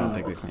 yeah. I don't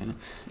think we cleaned it.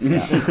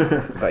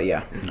 Yeah. But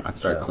yeah, I'd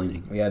start So,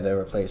 cleaning. we had to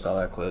replace all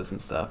our clothes and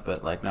stuff,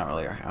 but like not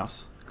really our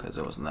house because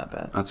it wasn't that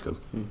bad. That's good.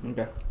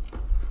 Okay.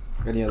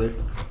 Any other?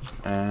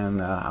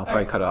 And I'll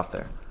probably cut off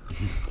there.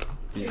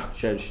 Yeah.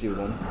 Should I just do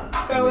one?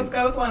 Go with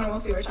one and we'll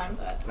see where time's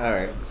at. All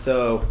right.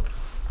 So,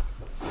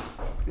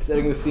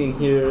 setting the scene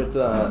here. It's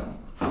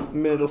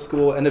middle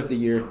school, end of the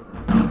year,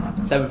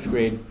 7th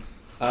grade.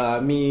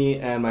 Me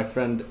and my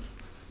friend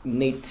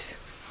Nate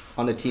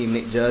on the team,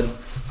 Nate Judd,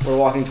 we're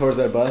walking towards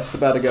our bus,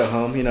 about to go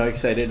home.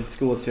 Excited.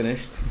 School is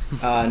finished.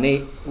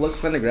 Nate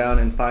looks on the ground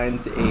and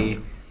finds a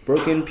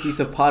broken piece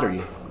of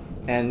pottery.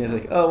 And he's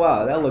like, oh,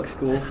 wow, that looks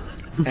cool.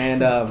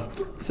 And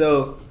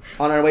so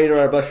on our way to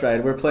our bus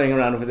ride, we're playing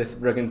around with this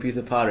broken piece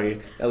of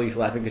pottery. Ellie's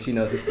laughing because she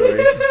knows the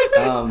story.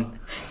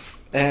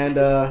 And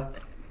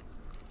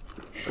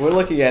we're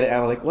looking at it,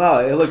 and we're like, wow,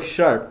 it looks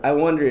sharp. I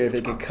wonder if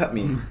it could cut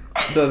me.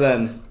 So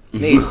then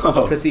Nate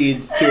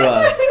proceeds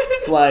to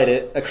slide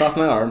it across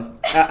my arm.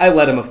 I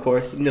let him, of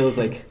course. And it was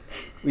like,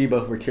 we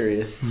both were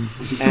curious.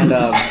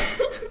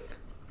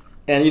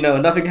 And, you know,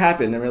 nothing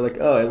happened. And we're like,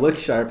 oh, it looks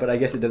sharp, but I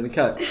guess it doesn't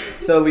cut.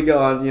 So we go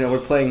on, you know, we're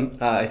playing,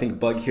 I think,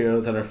 Bug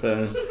Heroes on our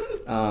phone,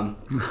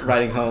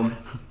 riding home.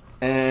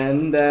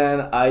 And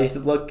then I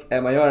look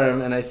at my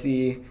arm, and I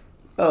see,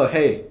 oh,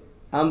 hey,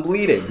 I'm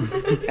bleeding,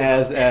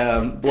 as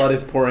blood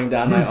is pouring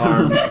down my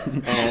arm.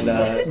 And,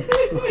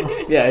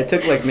 yeah, it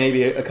took, like,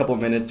 maybe a couple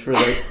minutes for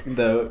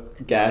the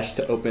gash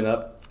to open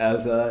up,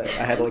 as I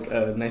had, like,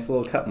 a nice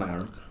little cut in my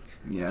arm.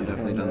 Yeah, I've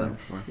definitely done that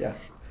before. Yeah.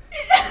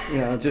 You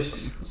know,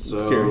 just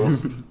So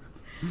curious.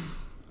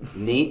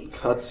 Nate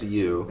cuts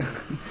you,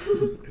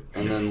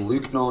 and then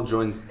Luke Knoll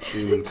joins the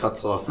team and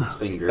cuts off his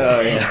finger.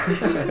 Oh,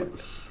 yeah.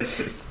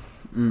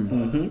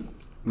 Mm-hmm.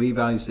 We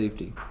value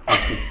safety.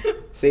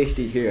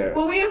 Safety here.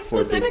 Well, we have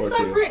specific 4342.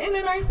 stuff written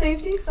in our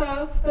safety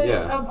stuff that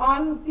Yeah.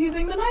 on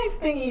using the knife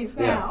thingies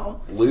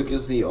now. Luke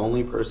is the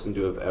only person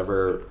to have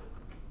ever.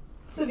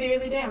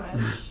 Severely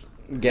damaged.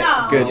 Get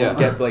No. good. Yeah.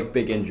 Get like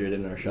big injured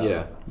in our shop.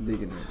 Yeah.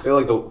 Big I feel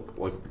like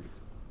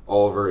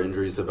all of our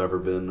injuries have ever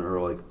been are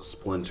like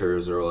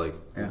splinters or like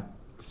Yeah.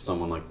 if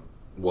someone like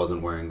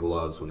wasn't wearing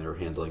gloves when they were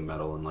handling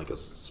metal in like a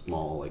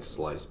small like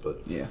slice,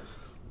 but Yeah.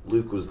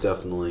 Luke was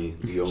definitely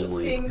the Just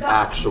only being dumb.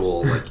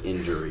 actual like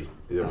injury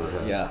we ever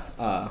had. Yeah.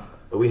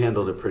 But we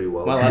handled it pretty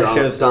well. Well, I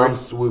should've started- Dom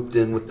swooped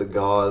in with the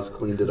gauze,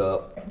 cleaned it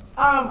up.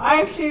 I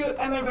have two,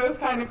 and they're both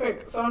kind of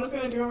quick, so I'm just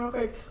going to do them real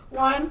quick.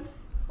 One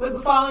was the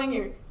following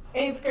year,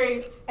 8th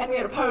grade, and we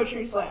had a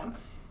poetry slam.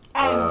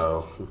 And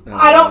Oh.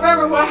 I don't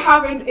remember what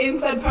happened in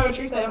said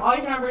poetry slam. All I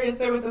can remember is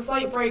there was a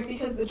slight break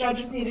because the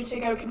judges needed to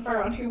go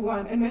confer on who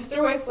won. And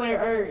Mr.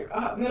 Whistler,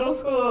 our middle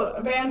school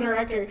band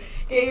director,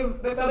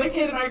 gave this other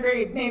kid in our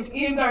grade named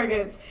Ian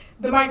Dargitz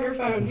the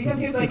microphone because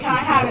he was like, can I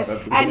have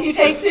it? And he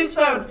takes his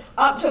phone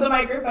up to the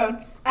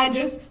microphone and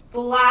just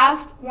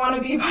blast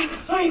Wannabe by the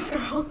Spice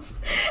Girls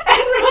and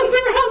runs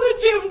around the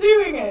gym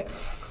doing it.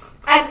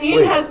 And Ian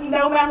Wait. has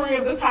no memory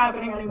of this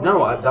happening anymore.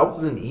 No, that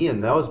wasn't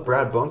Ian. That was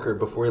Brad Bunker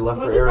before he left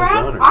Was for it Brad?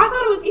 Arizona. I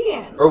thought it was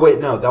Ian. Or wait,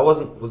 no, that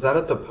wasn't. Was that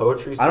at the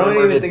poetry I slam? don't or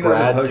even did think that was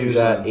a Brad poetry do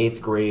that slam.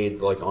 8th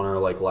grade, like on our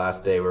like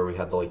last day where we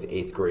had the like the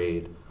 8th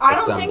grade I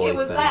don't assembly think it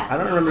was thing? that. I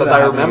don't remember. Because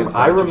that I happening remember, at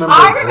I poetry remember,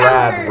 I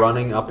Brad remember-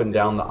 running up and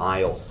down the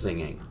aisle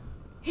singing.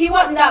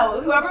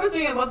 Whoever was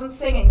doing it wasn't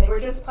singing. They were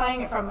just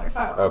playing it from their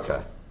phone.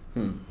 Okay.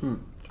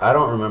 I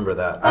don't remember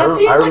that. That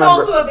seems like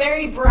also a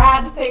very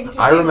Brad thing to do.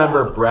 I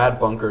remember though. Brad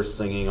Bunker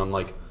singing on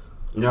like,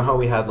 you know how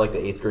we had like the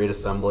 8th grade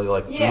assembly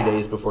like 3 Yeah.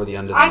 days before the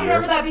end of the I year.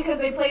 remember that because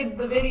they played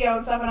the video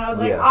and stuff, and I was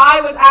like, Yeah. I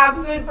was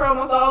absent for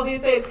almost all of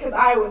these days because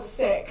I was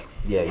sick.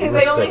 Yeah, you 'Cause were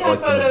they only sick had like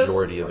photos- the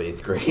majority of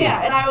 8th grade.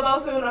 Yeah, and I was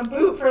also in a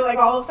boot for like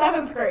all of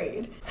 7th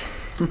grade.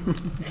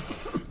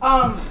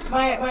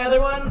 My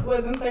other one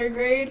was in 3rd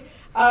grade.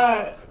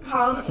 That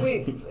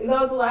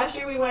was the last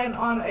year we went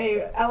on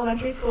a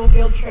elementary school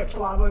field trip to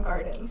Longwood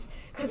Gardens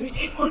because we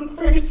did one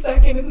first,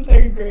 2nd, and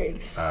 3rd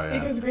grade Oh, yeah.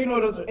 because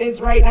Greenwood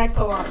is right next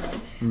to Longwood.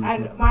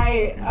 And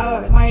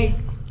my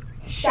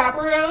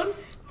chaperone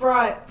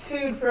brought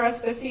food for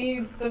us to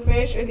feed the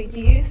fish or the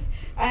geese.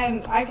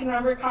 And I can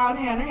remember Colin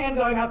Hanrahan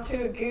going up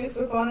to a goose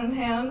with one in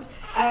hand,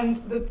 and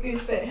the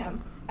goose bit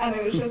him. And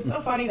it was just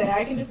a funny day.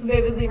 I can just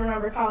vividly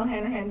remember Colin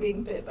Hanrahan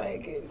being bit by a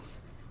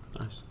goose.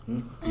 Nice.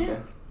 Okay.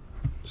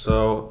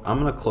 So I'm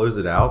gonna close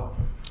it out.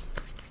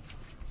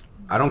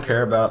 I don't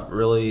care about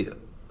really,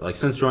 like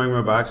since joining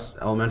robotics,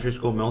 elementary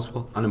school, middle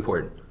school,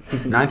 unimportant.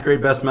 9th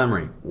grade best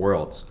memory,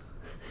 Worlds.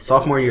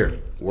 Sophomore year,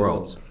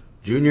 Worlds.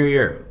 Junior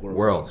year,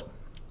 Worlds.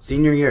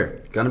 Senior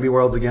year, gonna be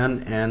Worlds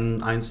again,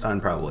 and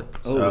Einstein probably.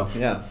 Oh, So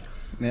yeah.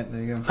 Yeah,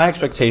 there you go. high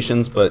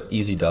expectations, but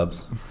easy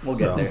dubs. We'll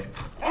So, get there.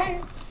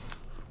 Alright.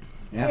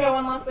 Yeah. We got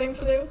one last thing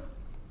to do.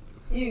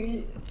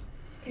 You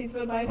piece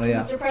of advice Oh, from yeah.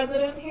 Mr.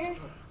 President here.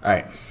 All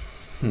right.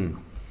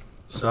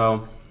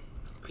 So,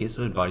 piece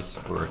of advice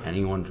for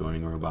anyone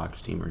joining a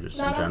robotics team or just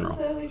Not in general.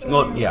 necessarily joining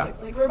Well, yeah.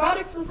 robotics. Like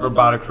robotics specific.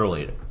 Robotics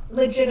related.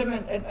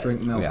 Legitimate advice.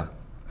 Drink milk. Yeah.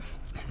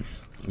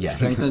 Yeah.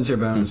 Strengthens your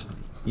bones.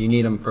 You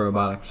need them for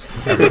robotics.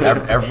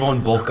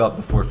 Everyone bulk up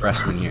before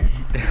freshman year.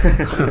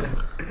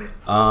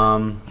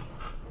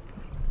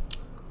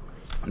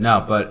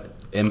 No, but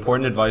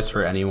important advice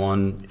for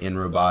anyone in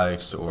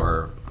robotics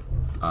or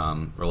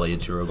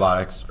related to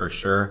robotics for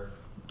sure.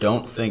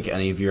 Don't think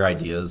any of your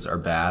ideas are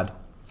bad.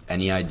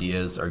 Any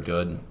ideas are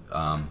good.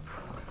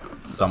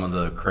 Some of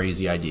the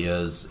crazy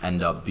ideas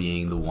end up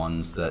being the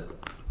ones that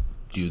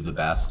do the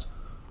best.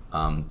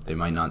 They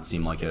might not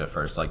seem like it at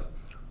first. Like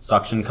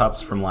suction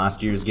cups from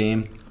last year's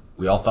game,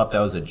 we all thought that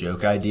was a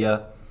joke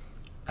idea,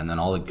 and then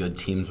all the good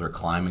teams were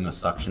climbing with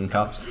suction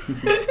cups,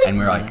 and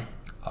we were like,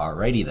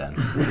 Alrighty then.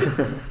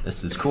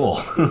 This is cool.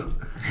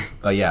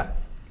 But yeah,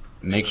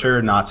 make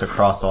sure not to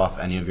cross off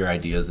any of your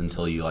ideas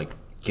until you like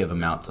give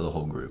them out to the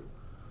whole group.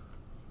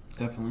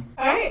 Definitely.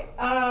 All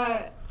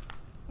right.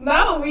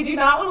 No, we do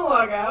not want to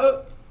log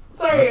out.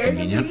 Sorry, That's Eric, you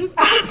convenient. just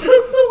asked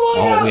us to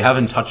log out. Oh, we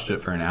haven't touched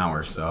it for an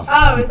hour, so.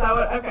 Oh, is that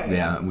what? Okay.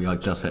 Yeah, we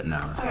like just hit an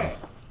hour. So. Alright.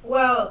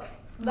 Well,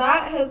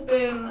 that has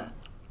been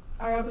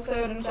our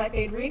episode and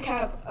decade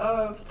recap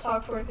of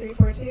Talk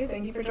 4342.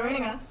 Thank you for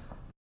joining us.